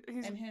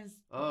He's and his.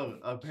 Oh,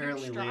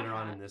 apparently straw later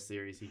on hat. in this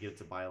series, he gets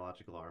a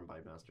biological arm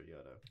by Master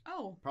Yoda.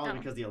 Oh, Probably Oh.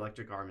 because the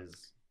electric arm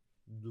is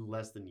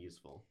less than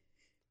useful.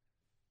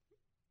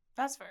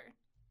 that's fair.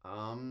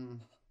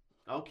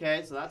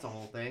 Okay, so that's a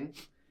whole thing.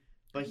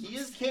 But he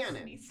is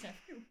canon. Sneezed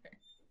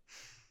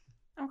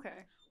everywhere.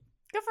 Okay,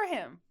 good for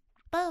him.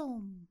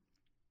 Boom.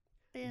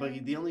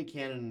 But the only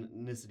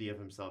canonicity of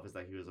himself is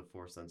that he was a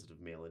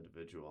force-sensitive male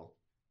individual.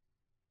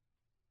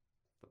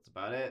 That's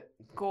about it.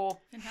 Cool.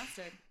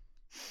 Fantastic.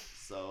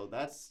 So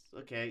that's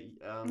okay.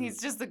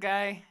 He's just a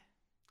guy.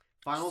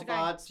 Final just a guy,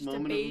 thoughts. just a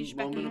Moment beige of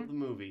Becky. the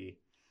movie.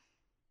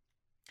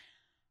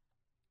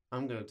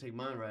 I'm gonna take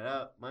mine right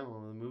out. My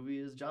moment of the movie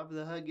is Jabba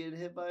the Hutt getting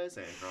hit by a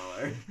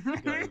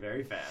sandcrawler, going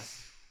very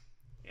fast.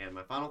 And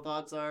my final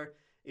thoughts are: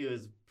 it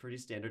was pretty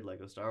standard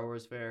Lego Star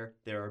Wars fare.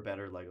 There are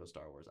better Lego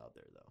Star Wars out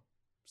there, though.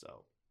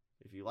 So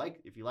if you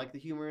like the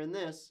humor in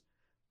this,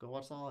 go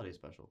watch the holiday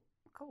special.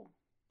 Cool.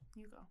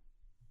 You go.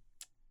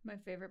 My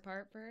favorite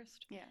part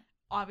first, Yeah.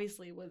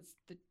 obviously, was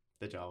the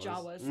The Jawas.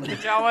 Jawas. The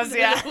Jawas,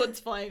 yeah. The ones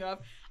flying off.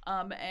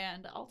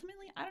 And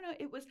ultimately, I don't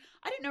know.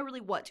 I didn't know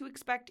really what to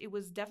expect. It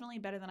was definitely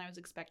better than I was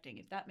expecting,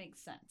 if that makes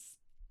sense,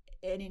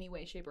 in any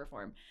way, shape, or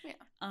form. Yeah.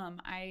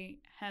 I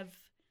have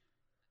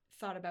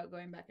thought about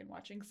going back and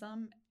watching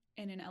some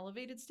in an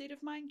elevated state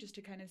of mind, just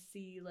to kind of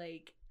see,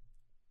 like,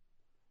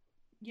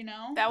 you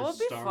know, That Just would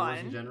be Star Wars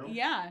in fun. general.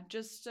 yeah,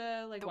 just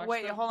like watch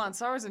Wait, the- hold on.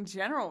 Star Wars in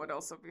general would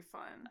also be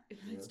fun.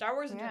 Star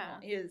Wars in Yeah.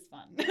 general is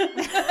fun.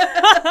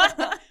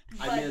 I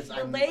But missed. the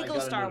I Lego got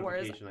a Star Wars,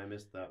 notification. I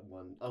missed that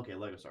one. Okay,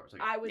 Lego Star Wars.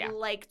 Okay. I would Yeah.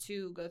 like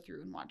to go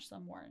through and watch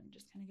some more and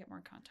just kind of get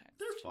more context.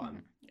 They're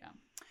fun. Yeah.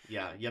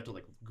 Yeah, you have to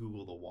like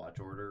Google the watch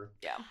order.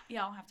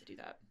 Yeah, I'll have to do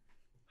that.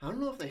 I don't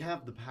know if they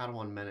have the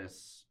Padawan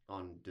Menace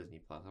on Disney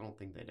Plus. I don't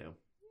think they do.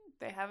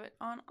 They have it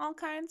on all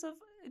kinds of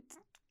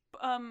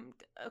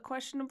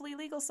questionably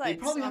legal They sites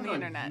probably on have the it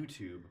on internet.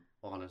 YouTube,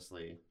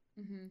 honestly.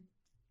 Mm-hmm.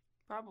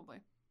 Probably.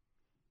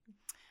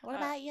 What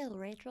about you,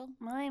 Rachel?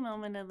 My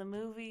moment of the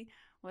movie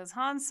was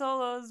Han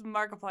Solo's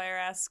Markiplier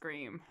ass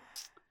scream.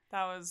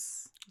 That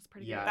was It's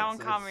pretty Yeah, good. That one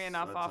it's- caught me it's-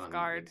 enough it's off on, like,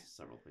 guard.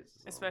 several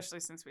places. especially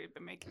since we've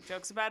been making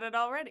jokes about it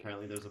already.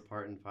 Apparently, there's a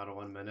part in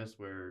Padawan Menace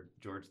where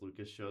George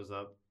Lucas shows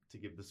up to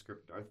give the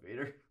script to Darth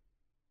Vader.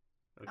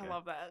 I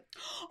love that.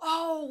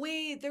 Oh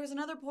wait, there was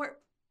another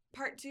part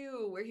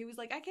 2 where he was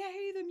like, I can't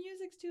hear you, the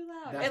music's too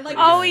loud. That's And like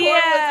pretty the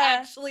good. score was yeah.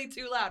 actually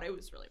too loud. It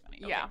was really funny.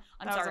 Okay. Yeah,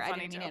 I'm that was sorry, a I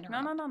funny didn't mean to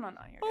joke. interrupt. No,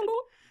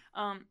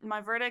 you're good.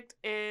 My verdict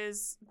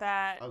is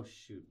that Oh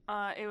shoot.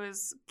 it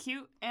was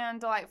cute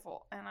and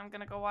delightful, and I'm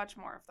gonna go watch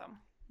more of them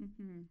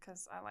Mm-hmm.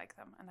 because I like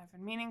them, and I've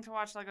been meaning to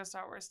watch Lego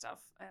Star Wars stuff,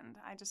 and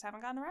I just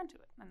haven't gotten around to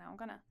it, and now I'm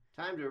gonna.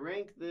 Time to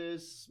rank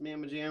this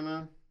Mamma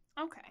Jamma.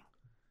 Okay,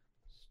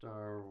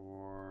 Star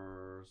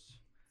Wars.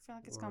 I feel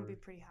like it's gonna be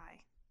pretty high.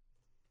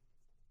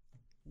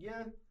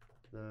 Yeah.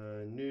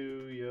 The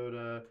New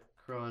Yoda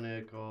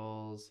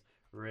Chronicles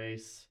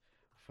Race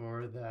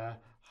for the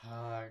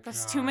High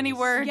That's too many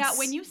words. Yeah,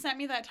 when you sent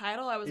me that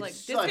title, I was It's like,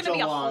 this is such going to be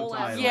a a long whole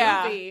ass title.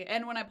 Yeah. movie.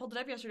 And when I pulled it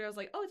up yesterday, I was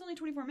like, oh, it's only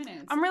 24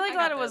 minutes. I'm really I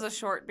glad got it was a this.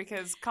 short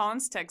because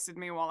Collins texted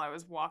me while I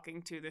was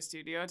walking to the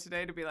studio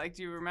today to be like,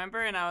 "Do you remember?"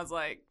 And I was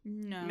like,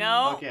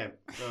 No. Okay,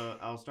 so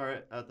I'll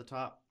start at the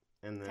top,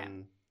 and then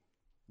Okay.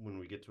 when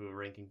we get to a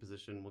ranking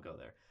position, we'll go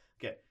there.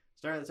 Okay,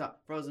 start at the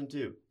top. Frozen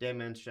 2, Dead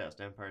Man's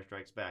Chest, Empire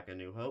Strikes Back, A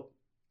New Hope,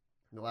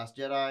 The Last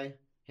Jedi,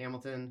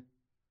 Hamilton,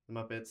 The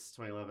Muppets,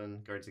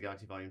 2011, Guardians of the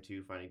Galaxy Volume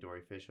 2, Finding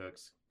Dory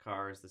Fishhooks,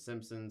 Cars, The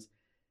Simpsons,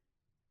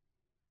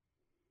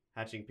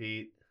 Hatching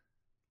Pete,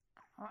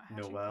 Oh,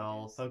 Hatching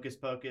Noelle, Pocus. Hocus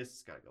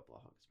Pocus, gotta go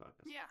below Hocus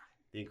Pocus. Yeah.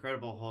 The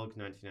Incredible Hulk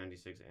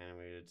 1996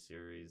 animated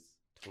series,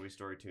 Toy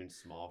Story Toon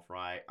Small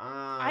Fry.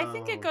 I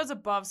think it goes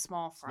above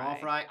Small Fry. Small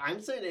Fry.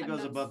 I'm saying it I'm goes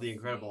not above The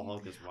Incredible saying-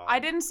 Hulk as well. I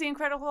didn't see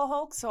Incredible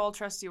Hulk, so I'll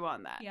trust you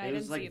on that. Yeah, I It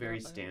didn't was like see it very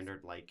above.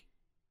 standard, like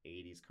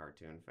 80s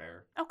cartoon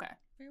fare. Okay.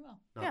 Very well.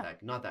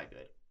 Not that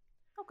good.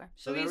 Okay.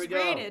 So So there he's we go.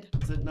 rated.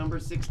 It's at number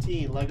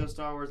 16, Lego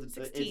Star Wars. It's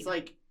 16.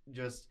 like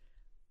just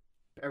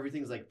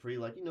everything's like pretty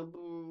like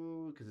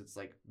boo because it's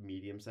like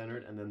medium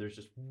centered, and then there's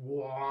just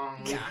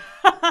wong. Yeah.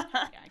 Yeah,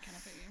 I kind of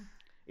figure.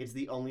 It's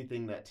the only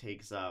thing that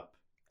takes up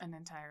An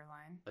entire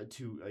line.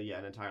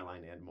 an entire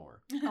line and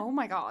more. Oh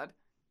my god.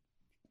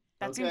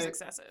 That seems Okay.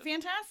 excessive.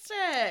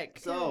 Fantastic.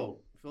 So,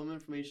 film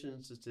information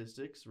and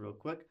statistics, real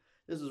quick.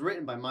 This was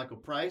written by Michael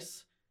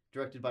Price,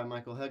 directed by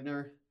Michael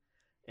Hegner,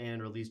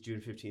 and released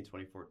June 15,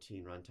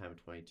 2014. Runtime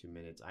 22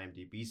 minutes.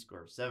 IMDb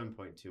score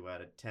 7.2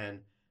 out of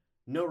 10.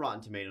 No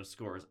Rotten Tomatoes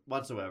scores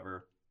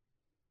whatsoever.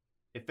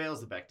 It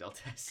fails the Bechdel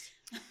test.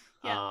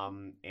 Yeah.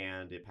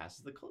 And it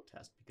passes the cult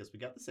test because we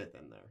got the Sith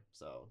in there.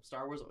 So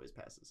Star Wars always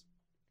passes.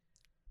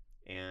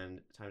 And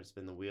time to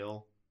spin the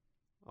wheel.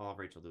 I'll have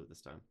Rachel do it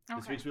this time. This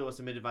Okay. week's wheel was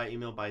submitted by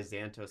email by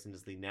Xantos and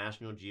is the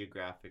National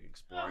Geographic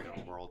Exploring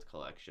a World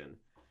Collection,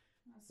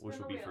 which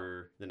will be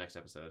for the next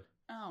episode.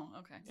 Oh,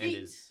 okay. And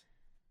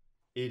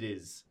it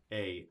is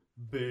a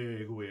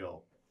big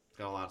wheel. It's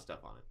got a lot of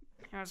stuff on it.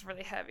 It was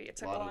really heavy. It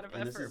took Lot a of- lot of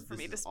and this effort is- for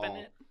me this to is spin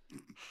all- it.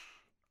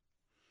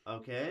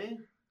 Okay.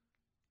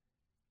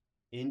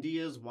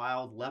 India's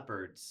Wild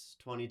Leopards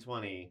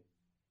 2020.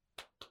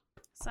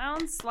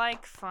 Sounds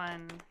like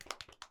fun.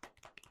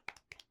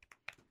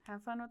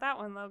 Have fun with that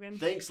one, Logan.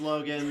 Thanks,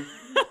 Logan.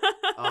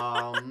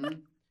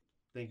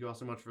 Thank you all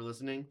so much for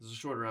listening. This is a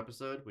shorter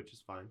episode, which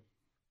is fine.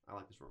 I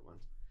like the short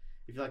ones.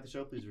 If you like the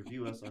show, please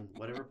review us on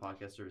whatever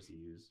podcast service you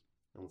use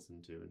and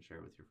listen to and share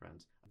it with your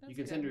friends. That's You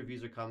can send good.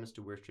 reviews or comments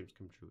to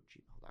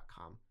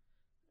wherestreamscometrue@gmail.com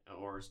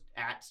or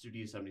at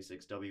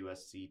Studio76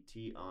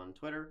 WSCT on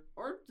Twitter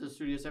or the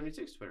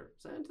Studio76 Twitter.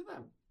 Send it to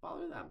them.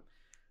 Follow them.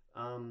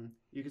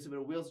 You can submit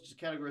a wheel such as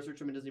category search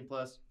them in Disney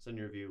Plus. Send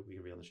your review. We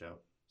can be on the show.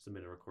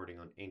 Submit a recording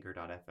on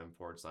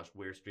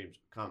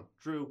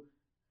anchor.fm/wherestreamscometrue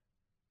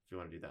if you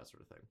want to do that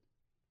sort of thing.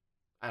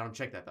 I don't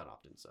check that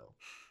often, so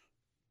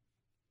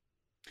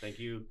thank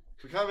you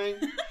for coming.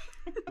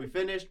 We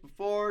finished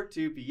before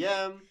 2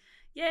 p.m.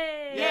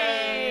 Yay!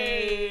 Yay!